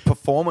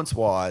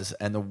performance-wise,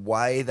 and the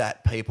way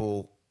that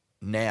people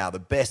now, the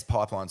best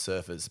pipeline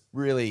surfers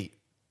really,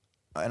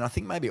 and I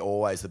think maybe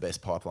always the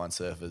best pipeline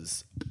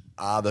surfers,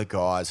 are the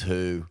guys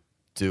who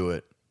do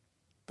it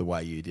the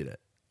way you did it.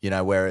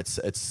 Where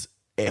it's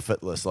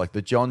effortless. Like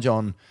the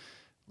John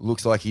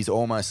looks like he's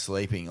almost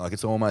sleeping. Like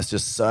it's almost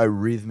just so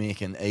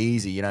rhythmic and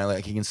easy.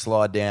 Like he can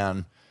slide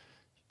down,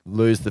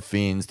 lose the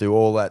fins, do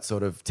all that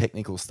sort of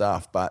technical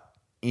stuff. But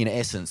in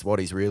essence, what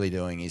he's really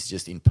doing is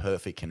just in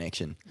perfect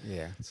connection.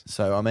 Yeah.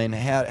 So, I mean,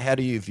 how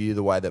do you view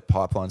the way that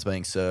pipeline's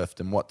being surfed,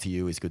 and what to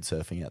you is good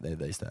surfing out there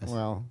these days?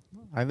 Well,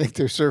 I think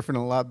they're surfing a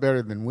lot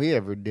better than we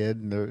ever did.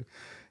 And they're,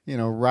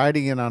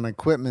 riding it on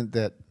equipment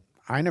that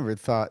I never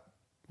thought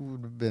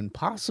would have been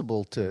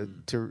possible to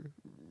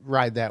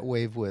ride that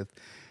wave with.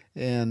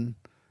 And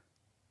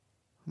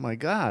my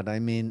God, I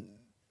mean,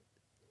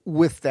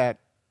 with that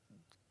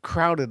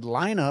crowded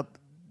lineup,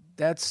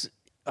 that's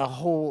a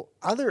whole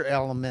other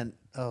element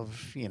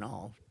of,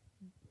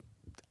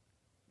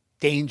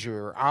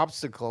 danger or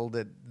obstacle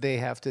that they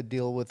have to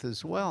deal with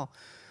as well.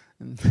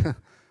 And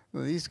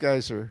these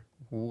guys are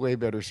way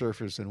better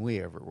surfers than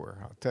we ever were,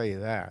 I'll tell you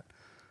that.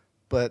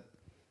 But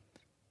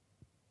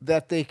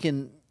that they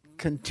can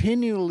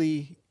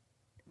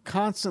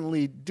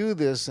constantly do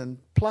this and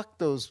pluck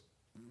those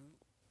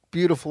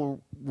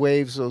beautiful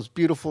waves, those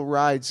beautiful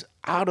rides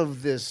out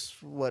of this,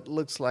 what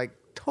looks like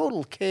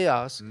total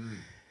chaos,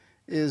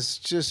 is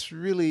just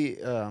really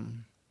a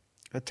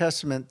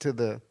testament to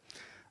the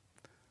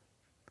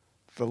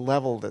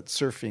level that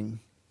surfing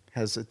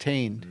has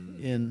attained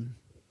in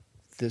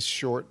this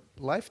short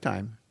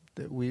lifetime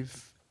that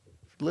we've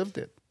lived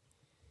it.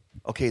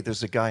 Okay,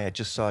 there's a guy, I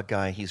just saw a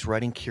guy, he's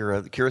riding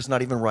Kira. Kira's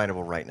not even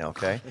rideable right now,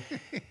 okay?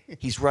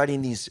 He's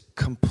riding these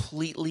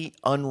completely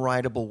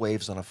unrideable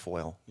waves on a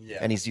foil. Yeah.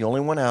 And he's the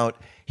only one out.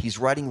 He's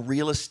riding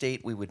real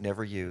estate we would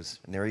never use.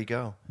 And there you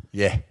go.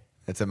 Yeah,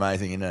 it's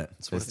amazing, isn't it?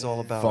 That's what it's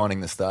all about.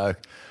 Finding the stoke.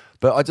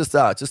 But I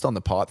just on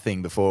the pipe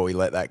thing before we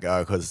let that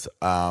go, because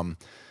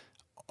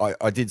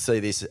I did see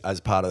this as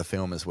part of the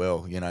film as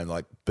well, you know,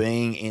 like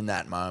being in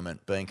that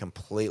moment, being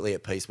completely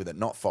at peace with it,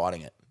 not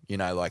fighting it, you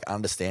know, like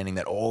understanding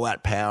that all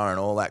that power and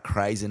all that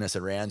craziness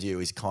around you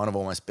is kind of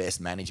almost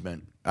best managed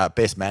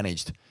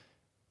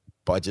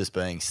by just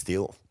being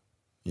still,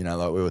 you know,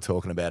 like we were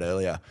talking about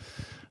earlier.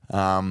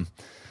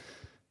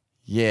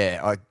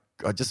 Yeah,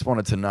 I just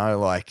wanted to know,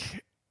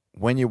 like,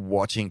 when you're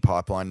watching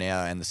Pipeline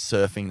now and the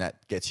surfing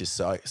that gets you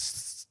so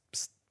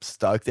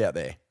stoked out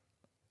there,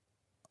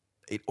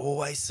 it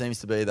always seems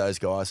to be those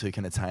guys who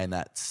can attain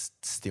that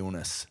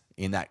stillness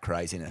in that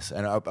craziness.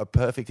 And a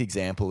perfect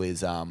example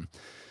is I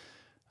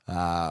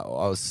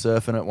was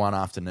surfing it one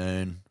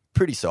afternoon,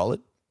 pretty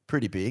solid,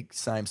 pretty big,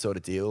 same sort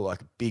of deal,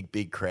 like a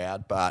big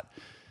crowd, but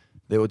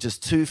there were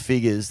just two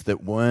figures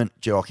that weren't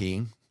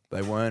jockeying.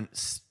 They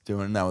weren't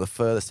doing, they were the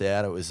furthest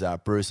out. It was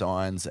Bruce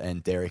Irons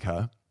and Derek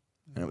Ho.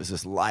 And it was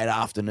this late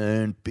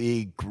afternoon,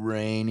 big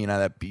green, you know,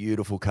 that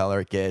beautiful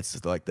colour it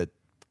gets, like the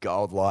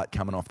gold light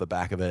coming off the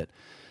back of it.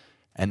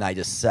 And they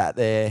just sat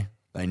there.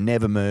 They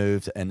never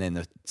moved. And then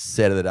the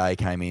set of the day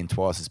came in,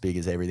 twice as big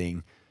as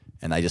everything.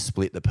 And they just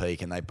split the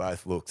peak. And they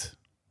both looked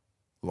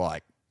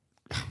like,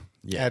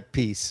 yeah. At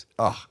peace.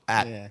 Oh,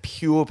 at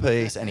pure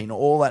peace. And in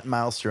all that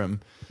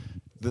maelstrom,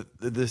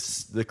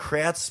 the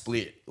crowd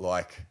split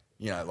like,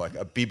 you know, like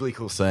a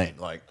biblical scene,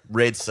 like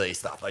Red Sea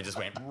stuff. They just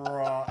went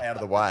right out of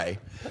the way.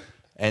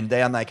 And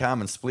down they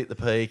come and split the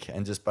peak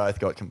and just both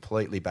got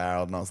completely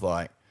barreled. And I was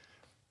like,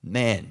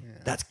 man,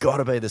 that's got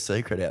to be the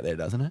secret out there,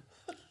 doesn't it?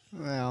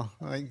 Well,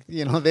 like,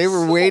 you know, they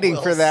were waiting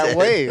for that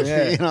wave,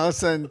 you know,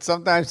 so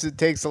sometimes it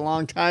takes a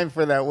long time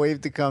for that wave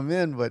to come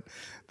in, but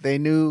they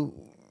knew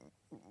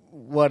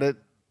what it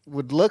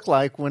would look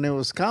like when it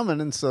was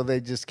coming, and so they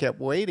just kept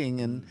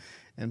waiting,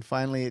 and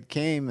finally it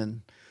came,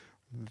 and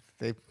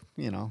they,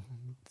 you know,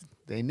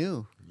 they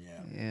knew.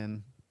 Yeah.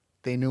 And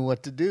they knew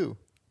what to do.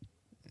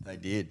 They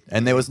did.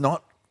 And they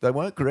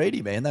weren't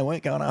greedy, man. They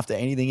weren't going after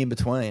anything in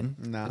between.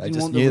 No. They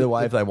just knew the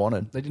wave they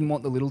wanted. They didn't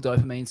want the little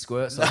dopamine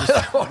squirt, so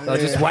they were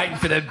just waiting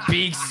for the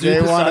big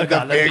super They wanted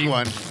soaker, the big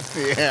one.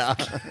 Yeah.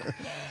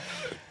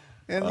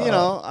 And, you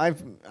know,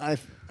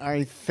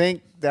 I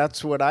think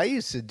that's what I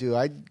used to do.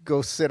 I'd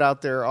go sit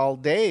out there all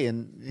day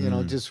and, you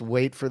know, just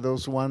wait for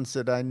those ones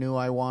that I knew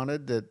I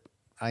wanted, that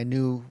I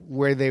knew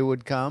where they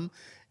would come,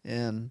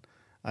 and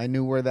I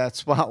knew where that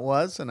spot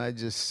was, and I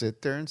just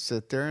sit there,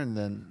 and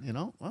then, you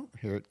know, well,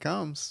 here it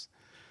comes.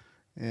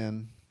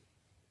 And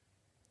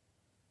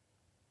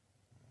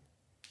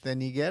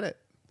then you get it.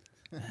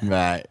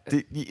 Right.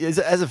 As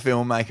a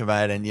filmmaker,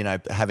 mate, and, you know,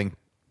 having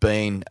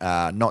been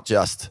not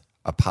just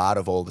a part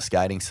of all the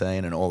skating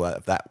scene and all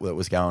that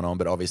was going on,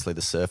 but obviously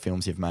the surf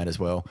films you've made as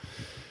well,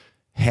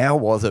 how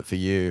was it for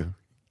you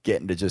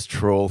getting to just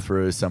trawl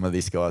through some of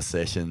this guy's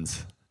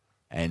sessions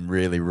and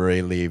really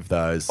relive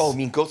those? Oh, I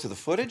mean, go through the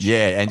footage?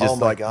 Yeah, and just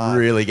God.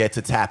 really get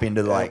to tap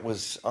into like... It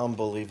was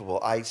unbelievable.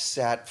 I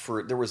sat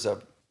for, there was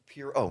a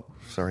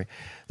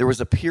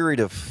period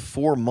of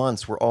 4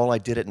 months where all I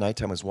did at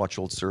nighttime was watch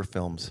old surf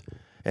films.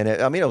 And it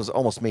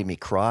almost made me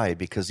cry,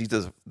 because these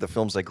are the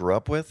films I grew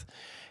up with.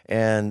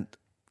 And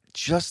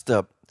just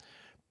the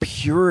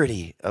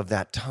purity of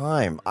that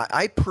time.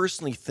 I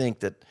personally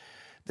think that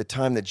the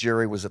time that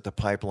Gerry was at the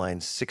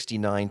Pipeline,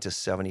 69 to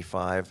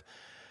 75,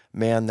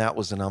 man, that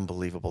was an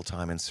unbelievable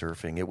time in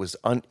surfing. It was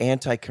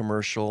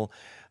anti-commercial,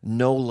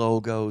 no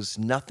logos,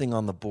 nothing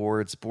on the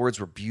boards. Boards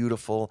were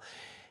beautiful.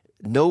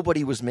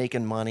 Nobody was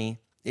making money.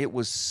 It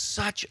was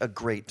such a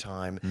great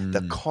time.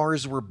 The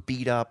cars were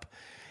beat up.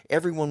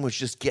 Everyone was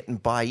just getting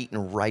by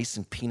eating rice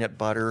and peanut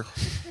butter.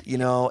 You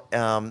know,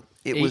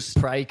 it Eat, was...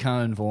 pray,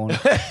 cone, Vaughan.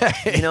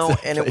 You know,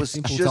 and it was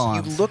Simple just...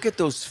 times. You look at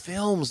those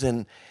films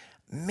and,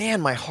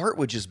 man, my heart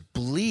would just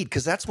bleed,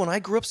 because that's when I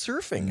grew up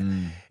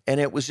surfing. And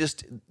it was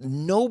just...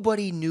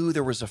 Nobody knew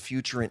there was a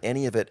future in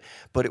any of it,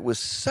 but it was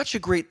such a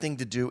great thing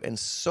to do and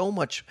so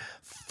much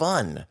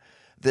fun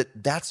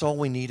that's all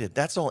we needed.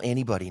 That's all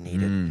anybody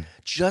needed.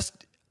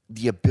 Just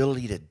the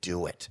ability to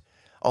do it.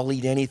 I'll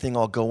eat anything.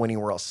 I'll go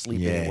anywhere. I'll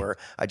sleep anywhere.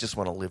 I just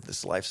want to live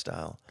this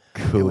lifestyle.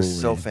 Cool, it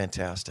was so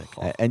fantastic.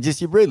 And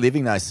just you're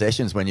reliving those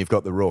sessions when you've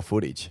got the raw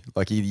footage.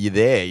 Like you're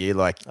there. You're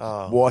like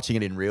watching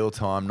it in real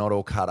time, not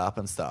all cut up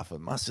and stuff.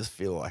 It must just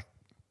feel like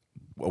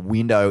a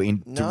window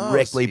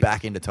directly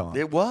back into time.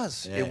 It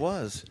was. Yeah. It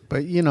was.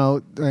 But, you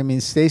know, I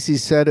mean, Stacy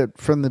said it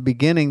from the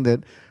beginning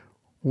that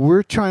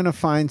we're trying to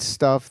find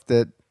stuff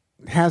that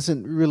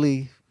hasn't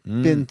really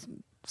been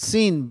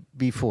seen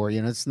before.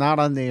 It's not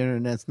on the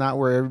internet. It's not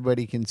where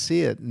everybody can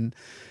see it. And,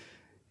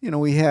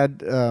 we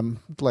had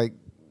like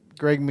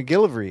Greg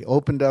McGillivray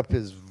opened up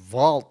his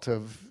vault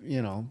of,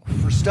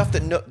 for stuff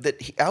that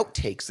he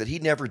outtakes that he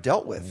never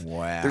dealt with.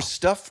 Wow. There's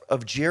stuff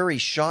of Gerry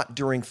shot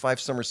during 5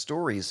 Summer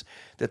Stories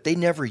that they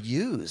never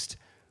used.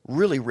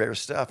 Really rare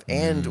stuff.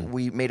 And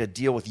we made a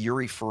deal with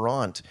Yuri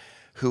Ferrant,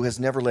 who has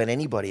never let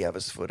anybody have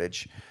his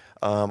footage.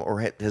 Or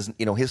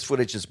his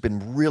footage has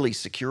been really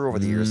secure over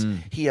the years.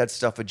 He had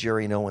stuff of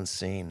Gerry no one's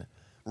seen.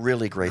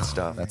 Really great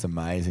stuff. That's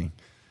amazing.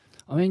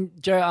 I mean,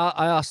 Gerry,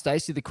 I asked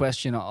Stacy the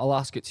question. I'll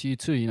ask it to you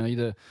too. You're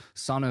the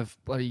son of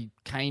bloody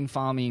cane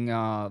farming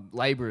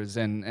labourers,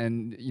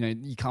 and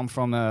you come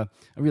from a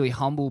really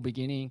humble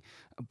beginning.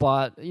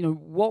 But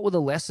what were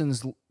the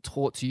lessons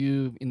taught to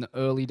you in the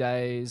early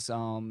days,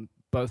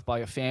 both by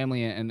your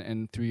family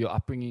and through your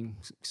upbringing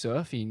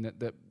surfing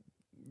that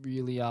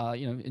really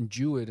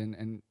endured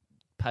and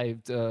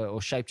paved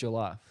or shaped your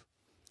life?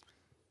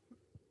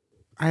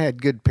 I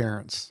had good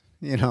parents.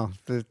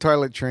 The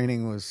toilet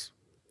training was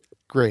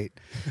great.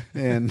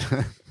 And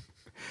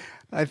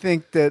I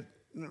think that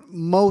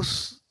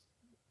most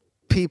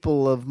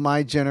people of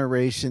my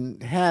generation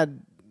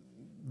had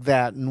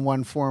that in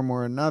one form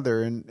or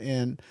another.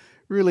 And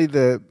really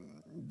the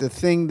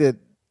thing that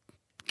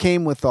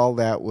came with all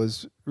that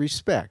was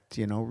respect,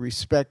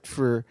 respect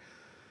for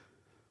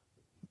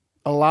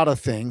a lot of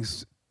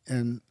things,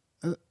 and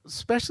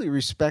especially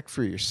respect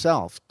for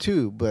yourself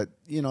too. But,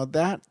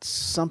 that's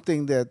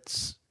something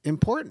that's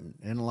important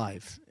in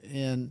life.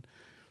 And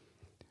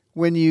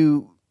when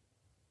you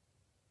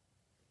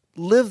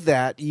live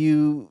that,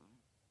 you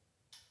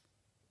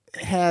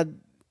had,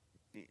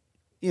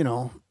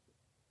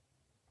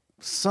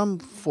 some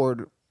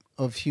sort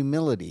of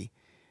humility.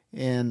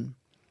 And,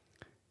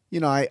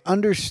 I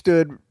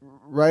understood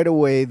right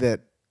away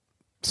that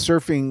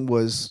surfing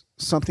was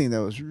something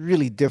that was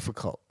really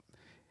difficult.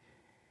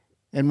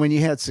 And when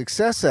you had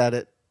success at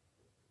it,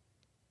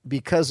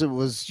 because it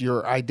was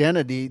your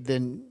identity,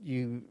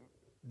 then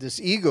this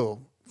ego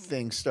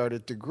thing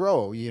started to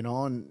grow,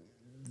 and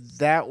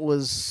that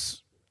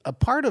was a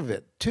part of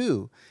it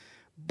too.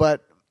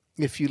 But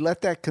if you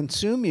let that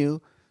consume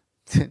you,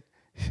 then,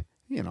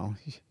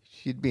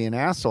 you'd be an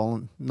asshole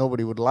and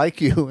nobody would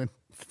like you and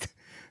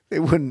they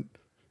wouldn't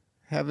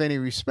have any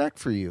respect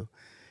for you.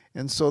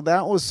 And so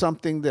that was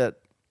something that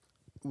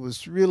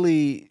was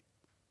really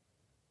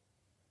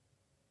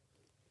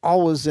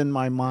always in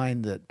my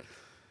mind, that,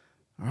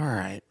 all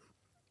right,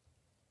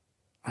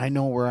 I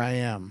know where I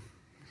am.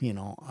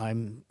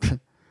 I'm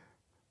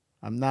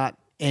I'm not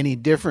any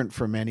different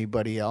from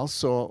anybody else,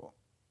 so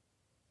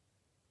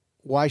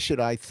why should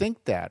I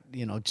think that,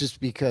 just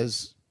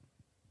because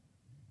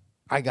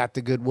I got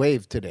the good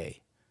wave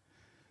today?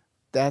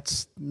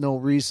 That's no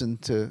reason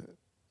to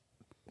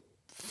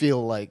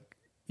feel like,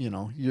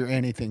 you're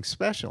anything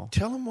special.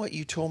 Tell him what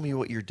you told me,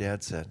 what your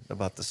dad said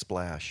about the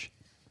splash.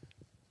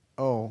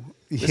 Oh,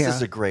 yeah. This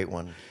is a great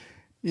one.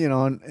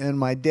 And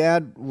my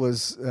dad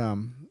was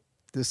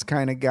this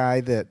kind of guy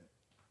that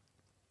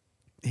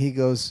he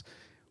goes,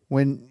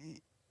 when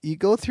you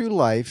go through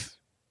life,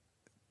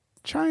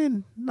 try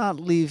and not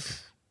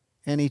leave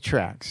any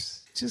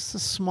tracks, just a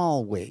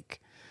small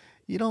wake.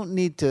 You don't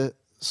need to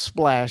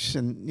splash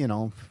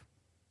and,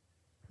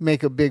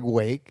 make a big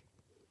wake.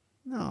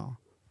 No.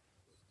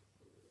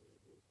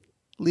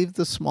 Leave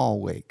the small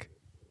wake.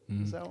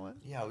 Is that what?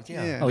 Yeah.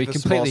 Oh, you The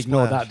completely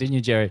small ignored splash. that, didn't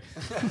you, Gerry?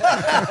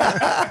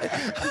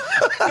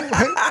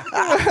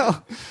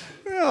 Well,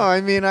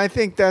 no, I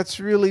think that's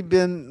really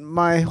been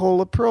my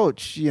whole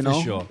approach, For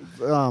sure.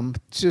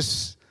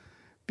 Just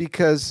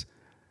because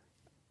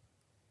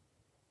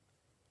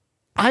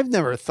I've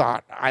never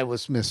thought I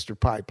was Mr.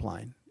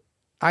 Pipeline.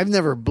 I've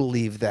never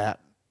believed that.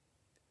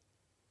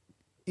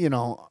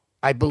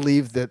 I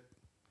believed that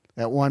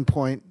at one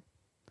point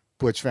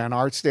Butch Van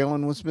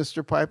Aertstalen was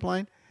Mr.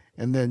 Pipeline,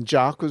 and then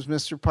Jock was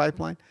Mr.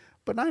 Pipeline,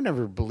 but I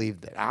never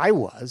believed that I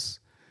was.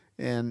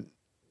 And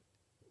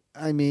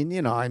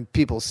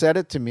people said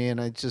it to me, and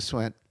I just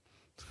went,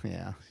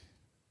 yeah,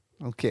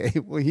 okay,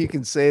 well, you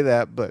can say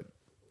that, but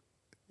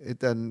it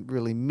doesn't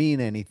really mean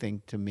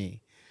anything to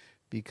me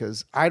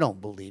because I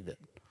don't believe it.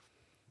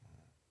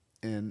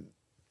 And,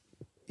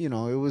 it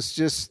was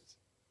just,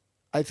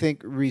 I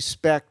think,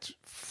 respect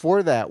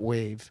for that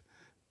wave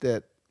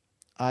that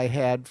I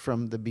had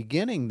from the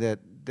beginning that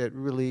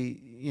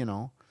really,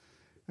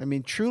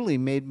 truly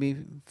made me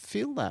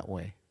feel that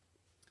way.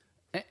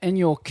 And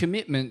your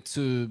commitment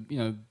to,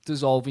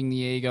 dissolving the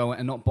ego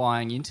and not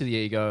buying into the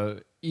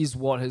ego is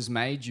what has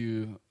made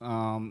you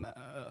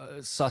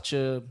such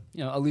a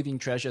living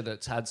treasure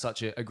that's had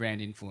such a grand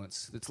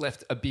influence. It's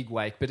left a big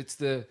wake, but it's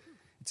a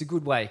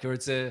good wake, or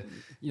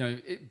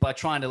by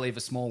trying to leave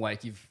a small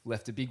wake, you've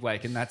left a big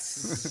wake, and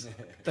that's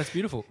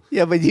beautiful.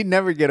 Yeah, but you'd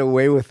never get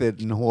away with it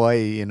in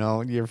Hawaii,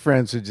 Your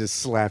friends would just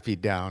slap you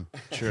down.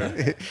 True.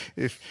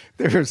 If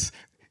there's,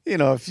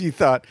 if you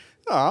thought,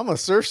 oh, I'm a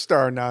surf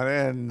star now.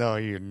 And no,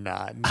 you're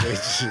not. And they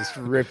just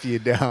rip you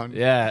down.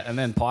 Yeah, and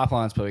then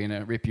Pipeline's probably going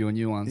to rip you a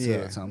new one too Yeah,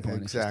 at some point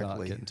if you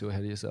start getting too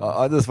ahead of yourself.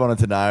 I just wanted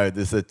to know,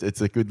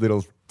 it's a good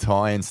little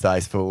tie-in,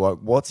 Stace, for like,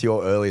 what's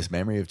your earliest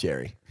memory of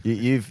Gerry?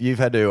 You've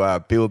had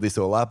to build this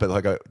all up, but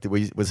like,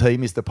 was he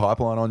Mr.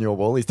 Pipeline on your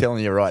wall? He's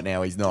telling you right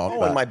now he's not.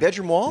 Oh, on my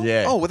bedroom wall?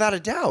 Yeah. Oh, without a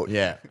doubt.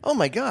 Yeah. Oh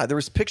my God, there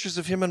was pictures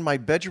of him in my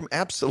bedroom.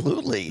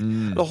 Absolutely,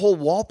 the whole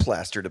wall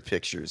plastered of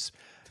pictures,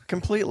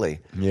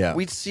 completely. Yeah.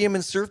 We'd see him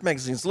in surf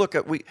magazines. Look,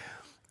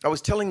 I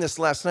was telling this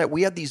last night.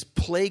 We had these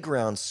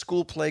playgrounds,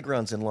 school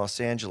playgrounds in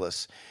Los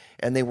Angeles,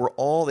 and they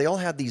all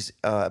had these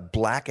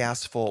black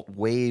asphalt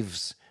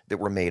waves that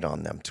were made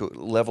on them to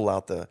level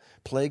out the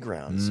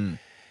playgrounds.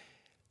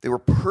 They were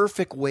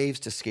perfect waves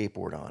to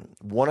skateboard on.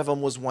 One of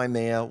them was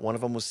Waimea, one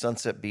of them was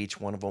Sunset Beach,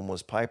 one of them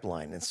was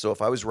Pipeline. And so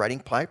if I was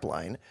riding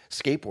Pipeline,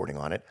 skateboarding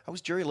on it, I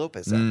was Gerry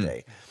Lopez that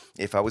day.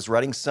 If I was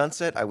riding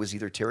Sunset, I was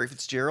either Terry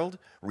Fitzgerald,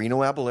 Reno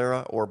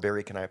Abalera, or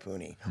Barry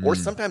Kanaipuni. Or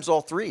sometimes all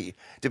three,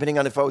 depending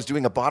on if I was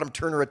doing a bottom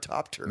turn or a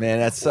top turn. Man,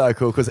 that's so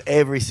cool, because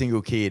every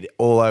single kid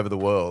all over the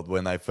world,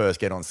 when they first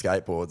get on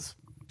skateboards,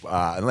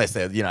 unless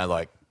they're,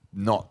 like,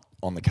 not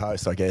on the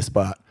coast, I guess,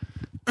 but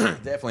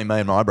definitely me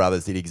and my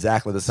brothers did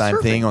exactly the same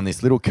thing on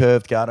this little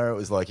curved gutter. It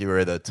was like you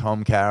were either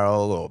Tom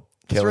Carroll or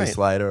Kelly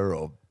Slater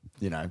or,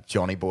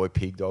 Johnny Boy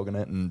Pig Dogging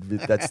it, and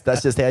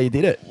that's just how you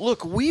did it.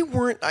 Look, we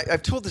weren't,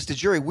 I've told this to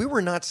Gerry, we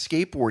were not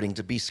skateboarding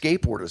to be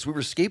skateboarders. We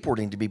were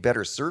skateboarding to be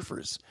better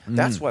surfers.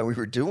 That's why we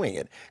were doing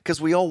it,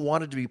 because we all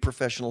wanted to be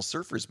professional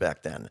surfers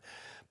back then.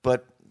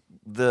 But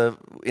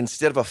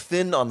instead of a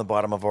fin on the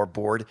bottom of our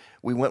board,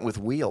 we went with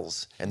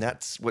wheels, and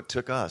that's what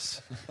took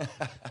us.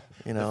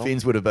 The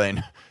fins would have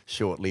been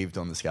short-lived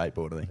on the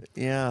skateboard, I think.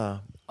 Yeah.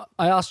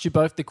 I asked you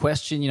both the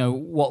question,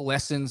 what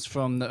lessons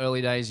from the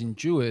early days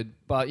endured,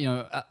 but,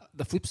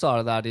 the flip side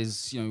of that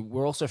is,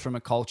 we're also from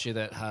a culture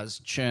that has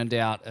churned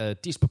out a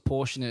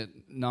disproportionate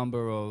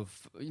number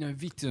of,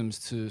 victims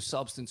to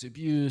substance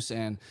abuse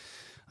and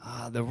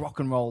the rock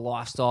and roll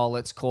lifestyle,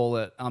 let's call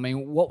it. I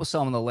mean, what were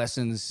some of the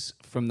lessons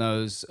from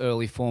those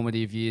early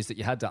formative years that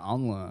you had to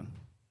unlearn?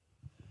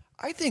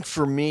 I think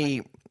for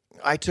me,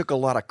 I took a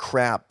lot of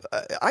crap.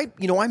 I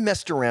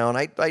messed around.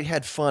 I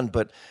had fun,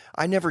 but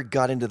I never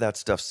got into that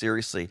stuff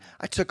seriously.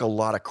 I took a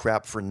lot of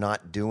crap for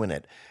not doing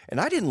it. And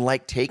I didn't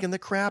like taking the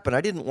crap, and I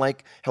didn't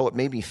like how it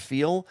made me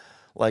feel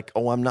like,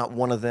 oh, I'm not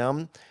one of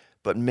them.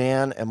 But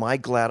man, am I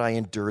glad I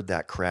endured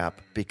that crap,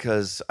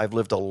 because I've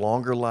lived a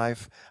longer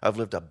life. I've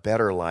lived a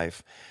better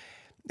life.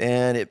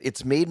 And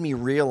it's made me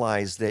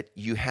realize that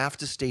you have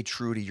to stay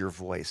true to your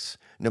voice.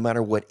 No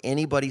matter what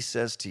anybody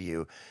says to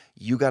you,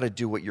 you got to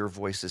do what your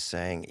voice is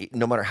saying.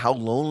 No matter how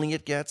lonely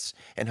it gets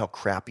and how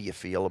crappy you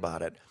feel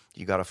about it,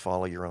 you got to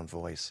follow your own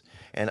voice.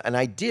 And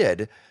I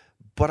did,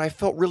 but I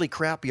felt really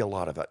crappy a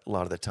lot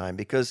of the time,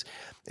 because,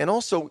 and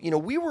also,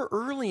 we were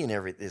early in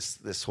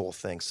this whole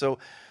thing. So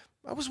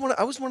I was one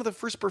of the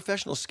first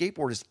professional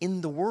skateboarders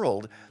in the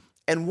world,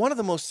 and one of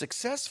the most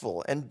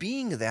successful. And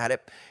being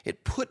that,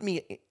 it put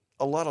me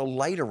a lot of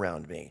light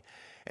around me.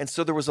 And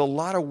so there was a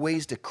lot of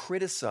ways to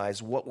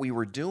criticize what we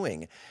were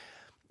doing.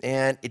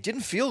 And it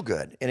didn't feel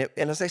good. And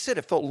as I said,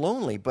 it felt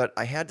lonely, but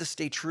I had to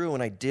stay true,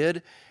 and I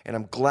did. And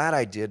I'm glad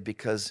I did,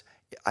 because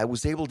I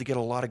was able to get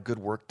a lot of good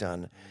work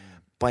done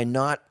by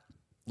not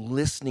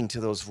listening to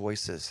those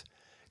voices.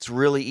 It's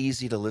really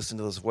easy to listen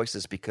to those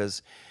voices,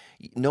 because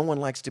no one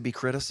likes to be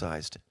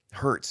criticized. It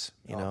hurts,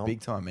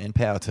 Big time, man.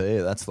 Power to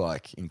you. That's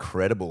like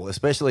incredible,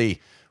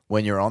 especially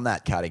when you're on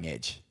that cutting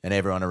edge and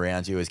everyone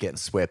around you is getting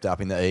swept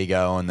up in the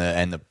ego and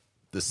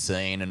the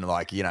scene, and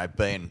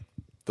being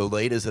the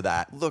leaders of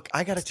that. Look,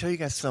 I got to tell you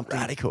guys something.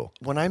 Radical.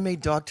 When I made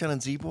Dogtown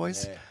and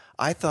Z-Boys,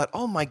 I thought,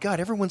 oh my God,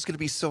 everyone's going to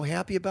be so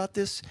happy about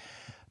this.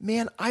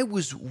 Man, I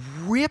was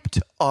ripped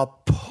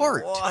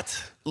apart.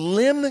 What?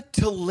 Limb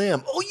to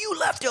limb. Oh, you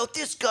left out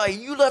this guy.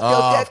 You left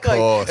out that guy.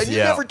 Course, and you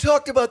never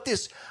talked about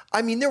this.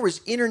 I mean, there was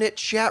internet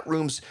chat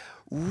rooms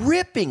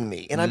ripping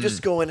me. And I'm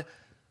just going,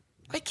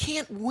 I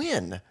can't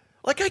win.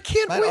 Like, I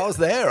can't win. I was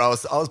there. I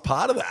was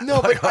part of that.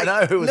 No, but I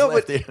know who was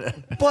left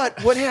in.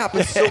 But what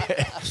happened?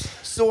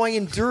 So I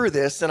endure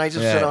this, and I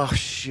just said, oh,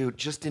 shoot,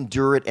 just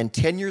endure it. And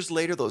 10 years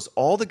later,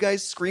 all the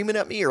guys screaming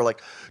at me are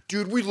like,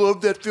 dude, we love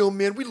that film,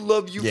 man. We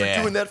love you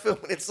for doing that film.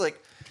 And it's like,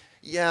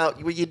 yeah,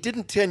 well, you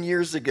didn't 10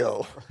 years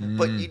ago.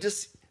 But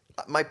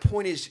my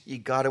point is, you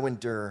got to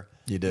endure.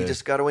 You do. You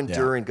just got to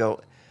endure and go,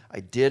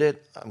 I did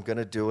it. I'm going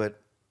to do it.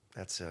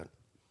 That's it.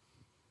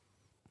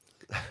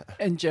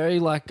 And Gerry,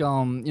 like,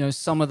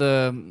 some of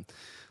the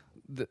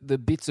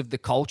bits of the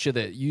culture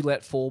that you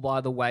let fall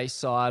by the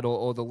wayside,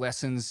 or the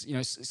lessons,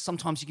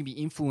 sometimes you can be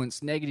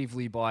influenced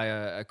negatively by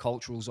a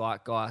cultural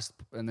zeitgeist,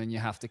 and then you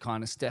have to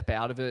kind of step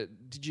out of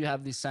it. Did you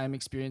have this same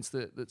experience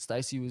that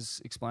Stacy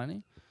was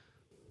explaining?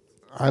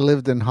 I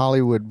lived in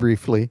Hollywood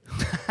briefly.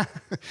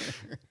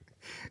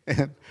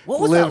 And what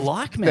was that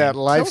like, man? That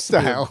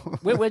lifestyle.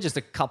 We're just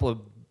a couple of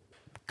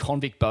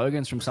convict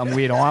bogans from some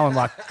weird island.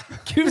 Like,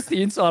 give us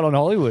the insight on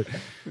Hollywood.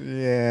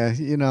 Yeah,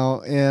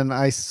 and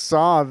I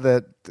saw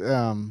that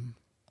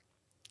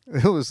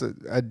it was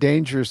a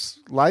dangerous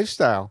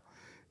lifestyle.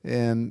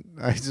 And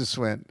I just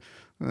went,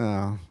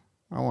 oh,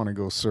 I want to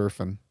go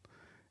surfing.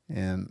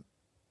 And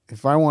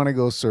if I want to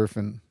go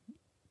surfing,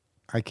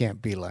 I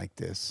can't be like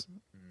this.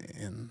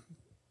 And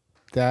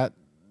that,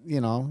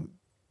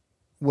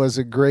 was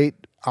a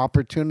great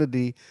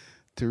opportunity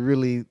to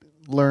really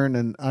learn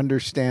and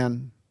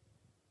understand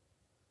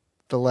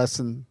the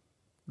lesson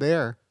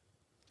there.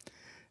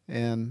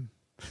 And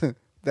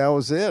that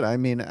was it. I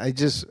mean, I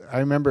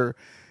remember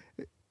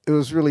it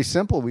was really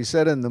simple. We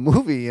said in the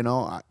movie,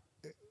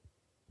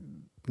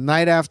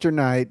 night after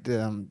night,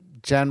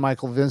 Jan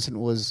Michael Vincent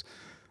was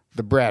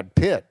the Brad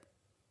Pitt.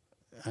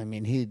 I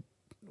mean, he'd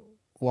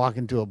walk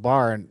into a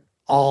bar and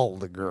all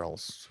the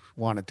girls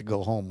wanted to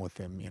go home with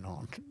him,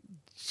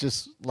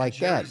 just like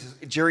that.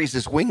 Gerry's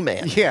his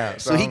wingman. Yeah.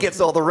 So he gets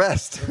all the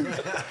rest.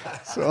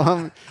 So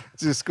I'm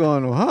just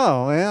going,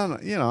 oh,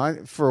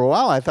 man. For a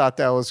while I thought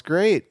that was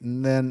great.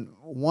 And then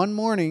one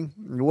morning,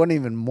 it wasn't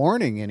even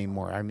morning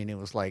anymore. I mean, it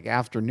was like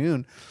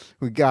afternoon.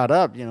 We got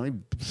up,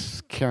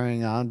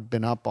 carrying on,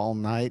 been up all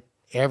night,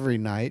 every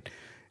night.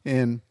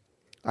 And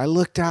I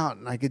looked out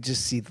and I could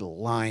just see the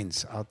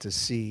lines out to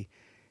sea.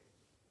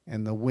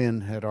 And the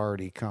wind had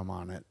already come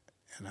on it.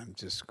 And I'm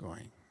just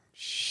going,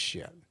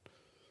 shit.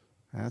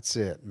 That's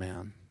it,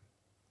 man.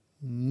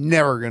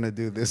 Never going to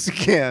do this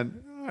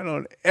again. I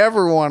don't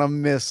ever want to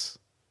miss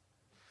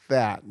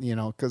that,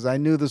 because I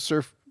knew the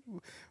surf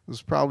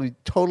was probably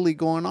totally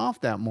going off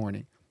that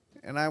morning.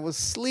 And I was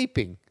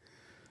sleeping,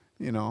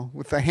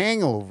 with a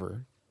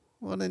hangover.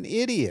 What an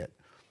idiot.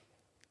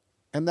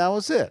 And that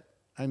was it.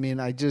 I mean,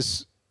 I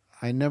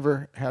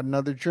never had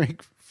another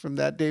drink from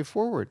that day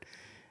forward.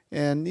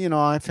 And,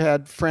 I've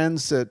had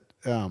friends that,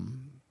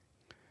 in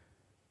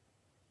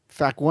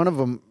fact, one of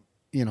them,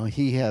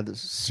 he had a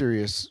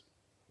serious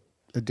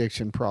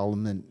addiction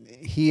problem, and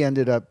he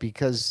ended up,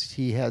 because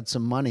he had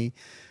some money,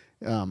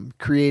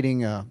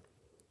 creating a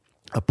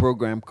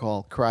program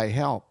called Cry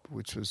Help,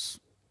 which was,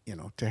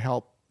 to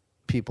help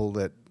people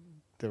that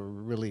were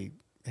really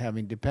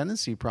having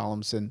dependency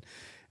problems. And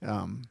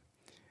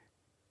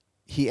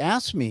he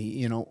asked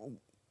me,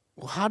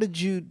 well, how did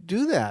you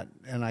do that?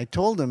 And I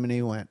told him, and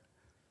he went,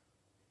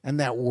 and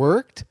that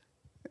worked?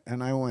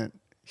 And I went,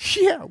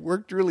 yeah, it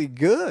worked really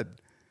good.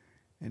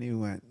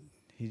 And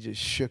he just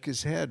shook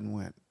his head and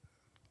went,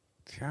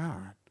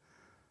 God,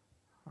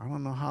 I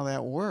don't know how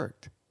that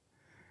worked.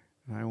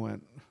 And I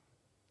went,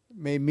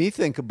 made me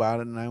think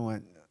about it, and I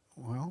went,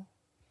 well,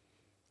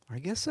 I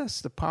guess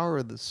that's the power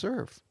of the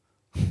surf.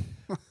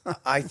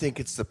 I think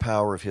it's the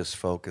power of his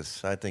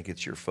focus. I think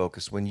it's your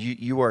focus. When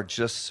you are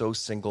just so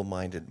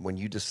single-minded, when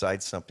you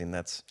decide something,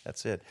 that's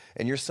it.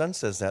 And your son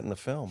says that in the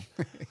film.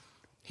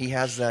 He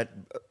has that,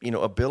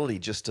 ability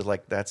just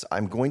to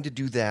I'm going to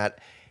do that.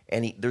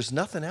 And there's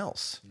nothing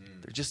else.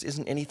 There just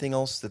isn't anything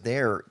else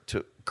there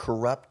to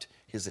corrupt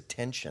his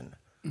attention.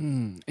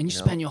 And you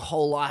spend your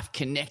whole life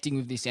connecting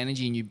with this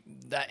energy, and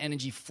that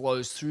energy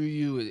flows through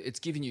you. It's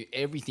giving you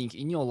everything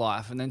in your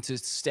life. And then to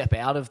step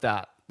out of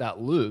that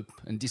loop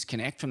and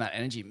disconnect from that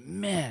energy,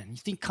 man, you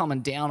think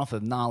coming down off a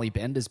gnarly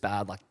bend is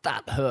bad. Like,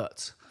 that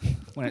hurts.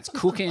 When it's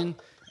cooking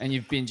and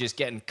you've been just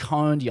getting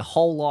coned your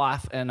whole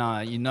life, and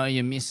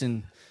you're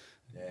missing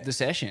the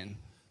session,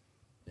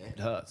 it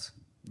hurts.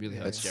 Really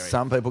hurts, Gerry.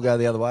 Some people go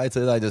the other way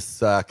too. They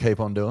just keep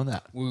on doing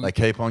that. They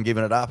keep on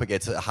giving it up. It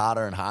gets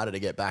harder and harder to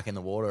get back in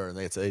the water, and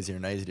it's easier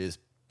and easier to just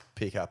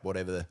pick up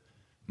whatever the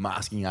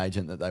masking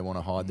agent that they want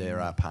to hide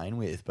their pain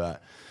with.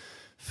 But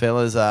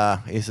fellas,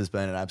 this has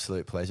been an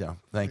absolute pleasure.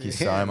 Thank you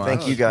so much.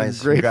 Thank you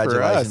guys. Great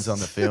Congratulations for us. on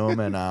the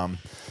film, and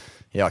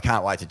I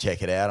can't wait to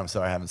check it out. I'm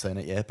sorry I haven't seen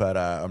it yet, but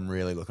I'm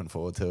really looking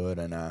forward to it,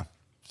 and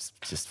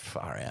just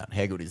far out.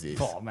 How good is this?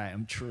 Oh, man,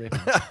 I'm tripping.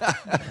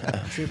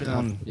 Tripping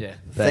on, yeah.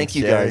 Thank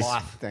you Gerry.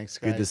 guys. Thanks,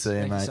 guys. Good to see you,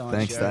 Thank you mate. so much,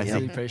 Thanks, Gerry. Stacy.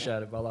 Really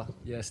appreciate it, brother.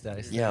 Yes,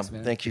 Stacy. Yeah, Thanks,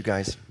 man. thank you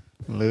guys.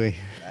 Louis.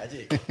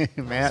 Magic.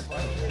 Matt.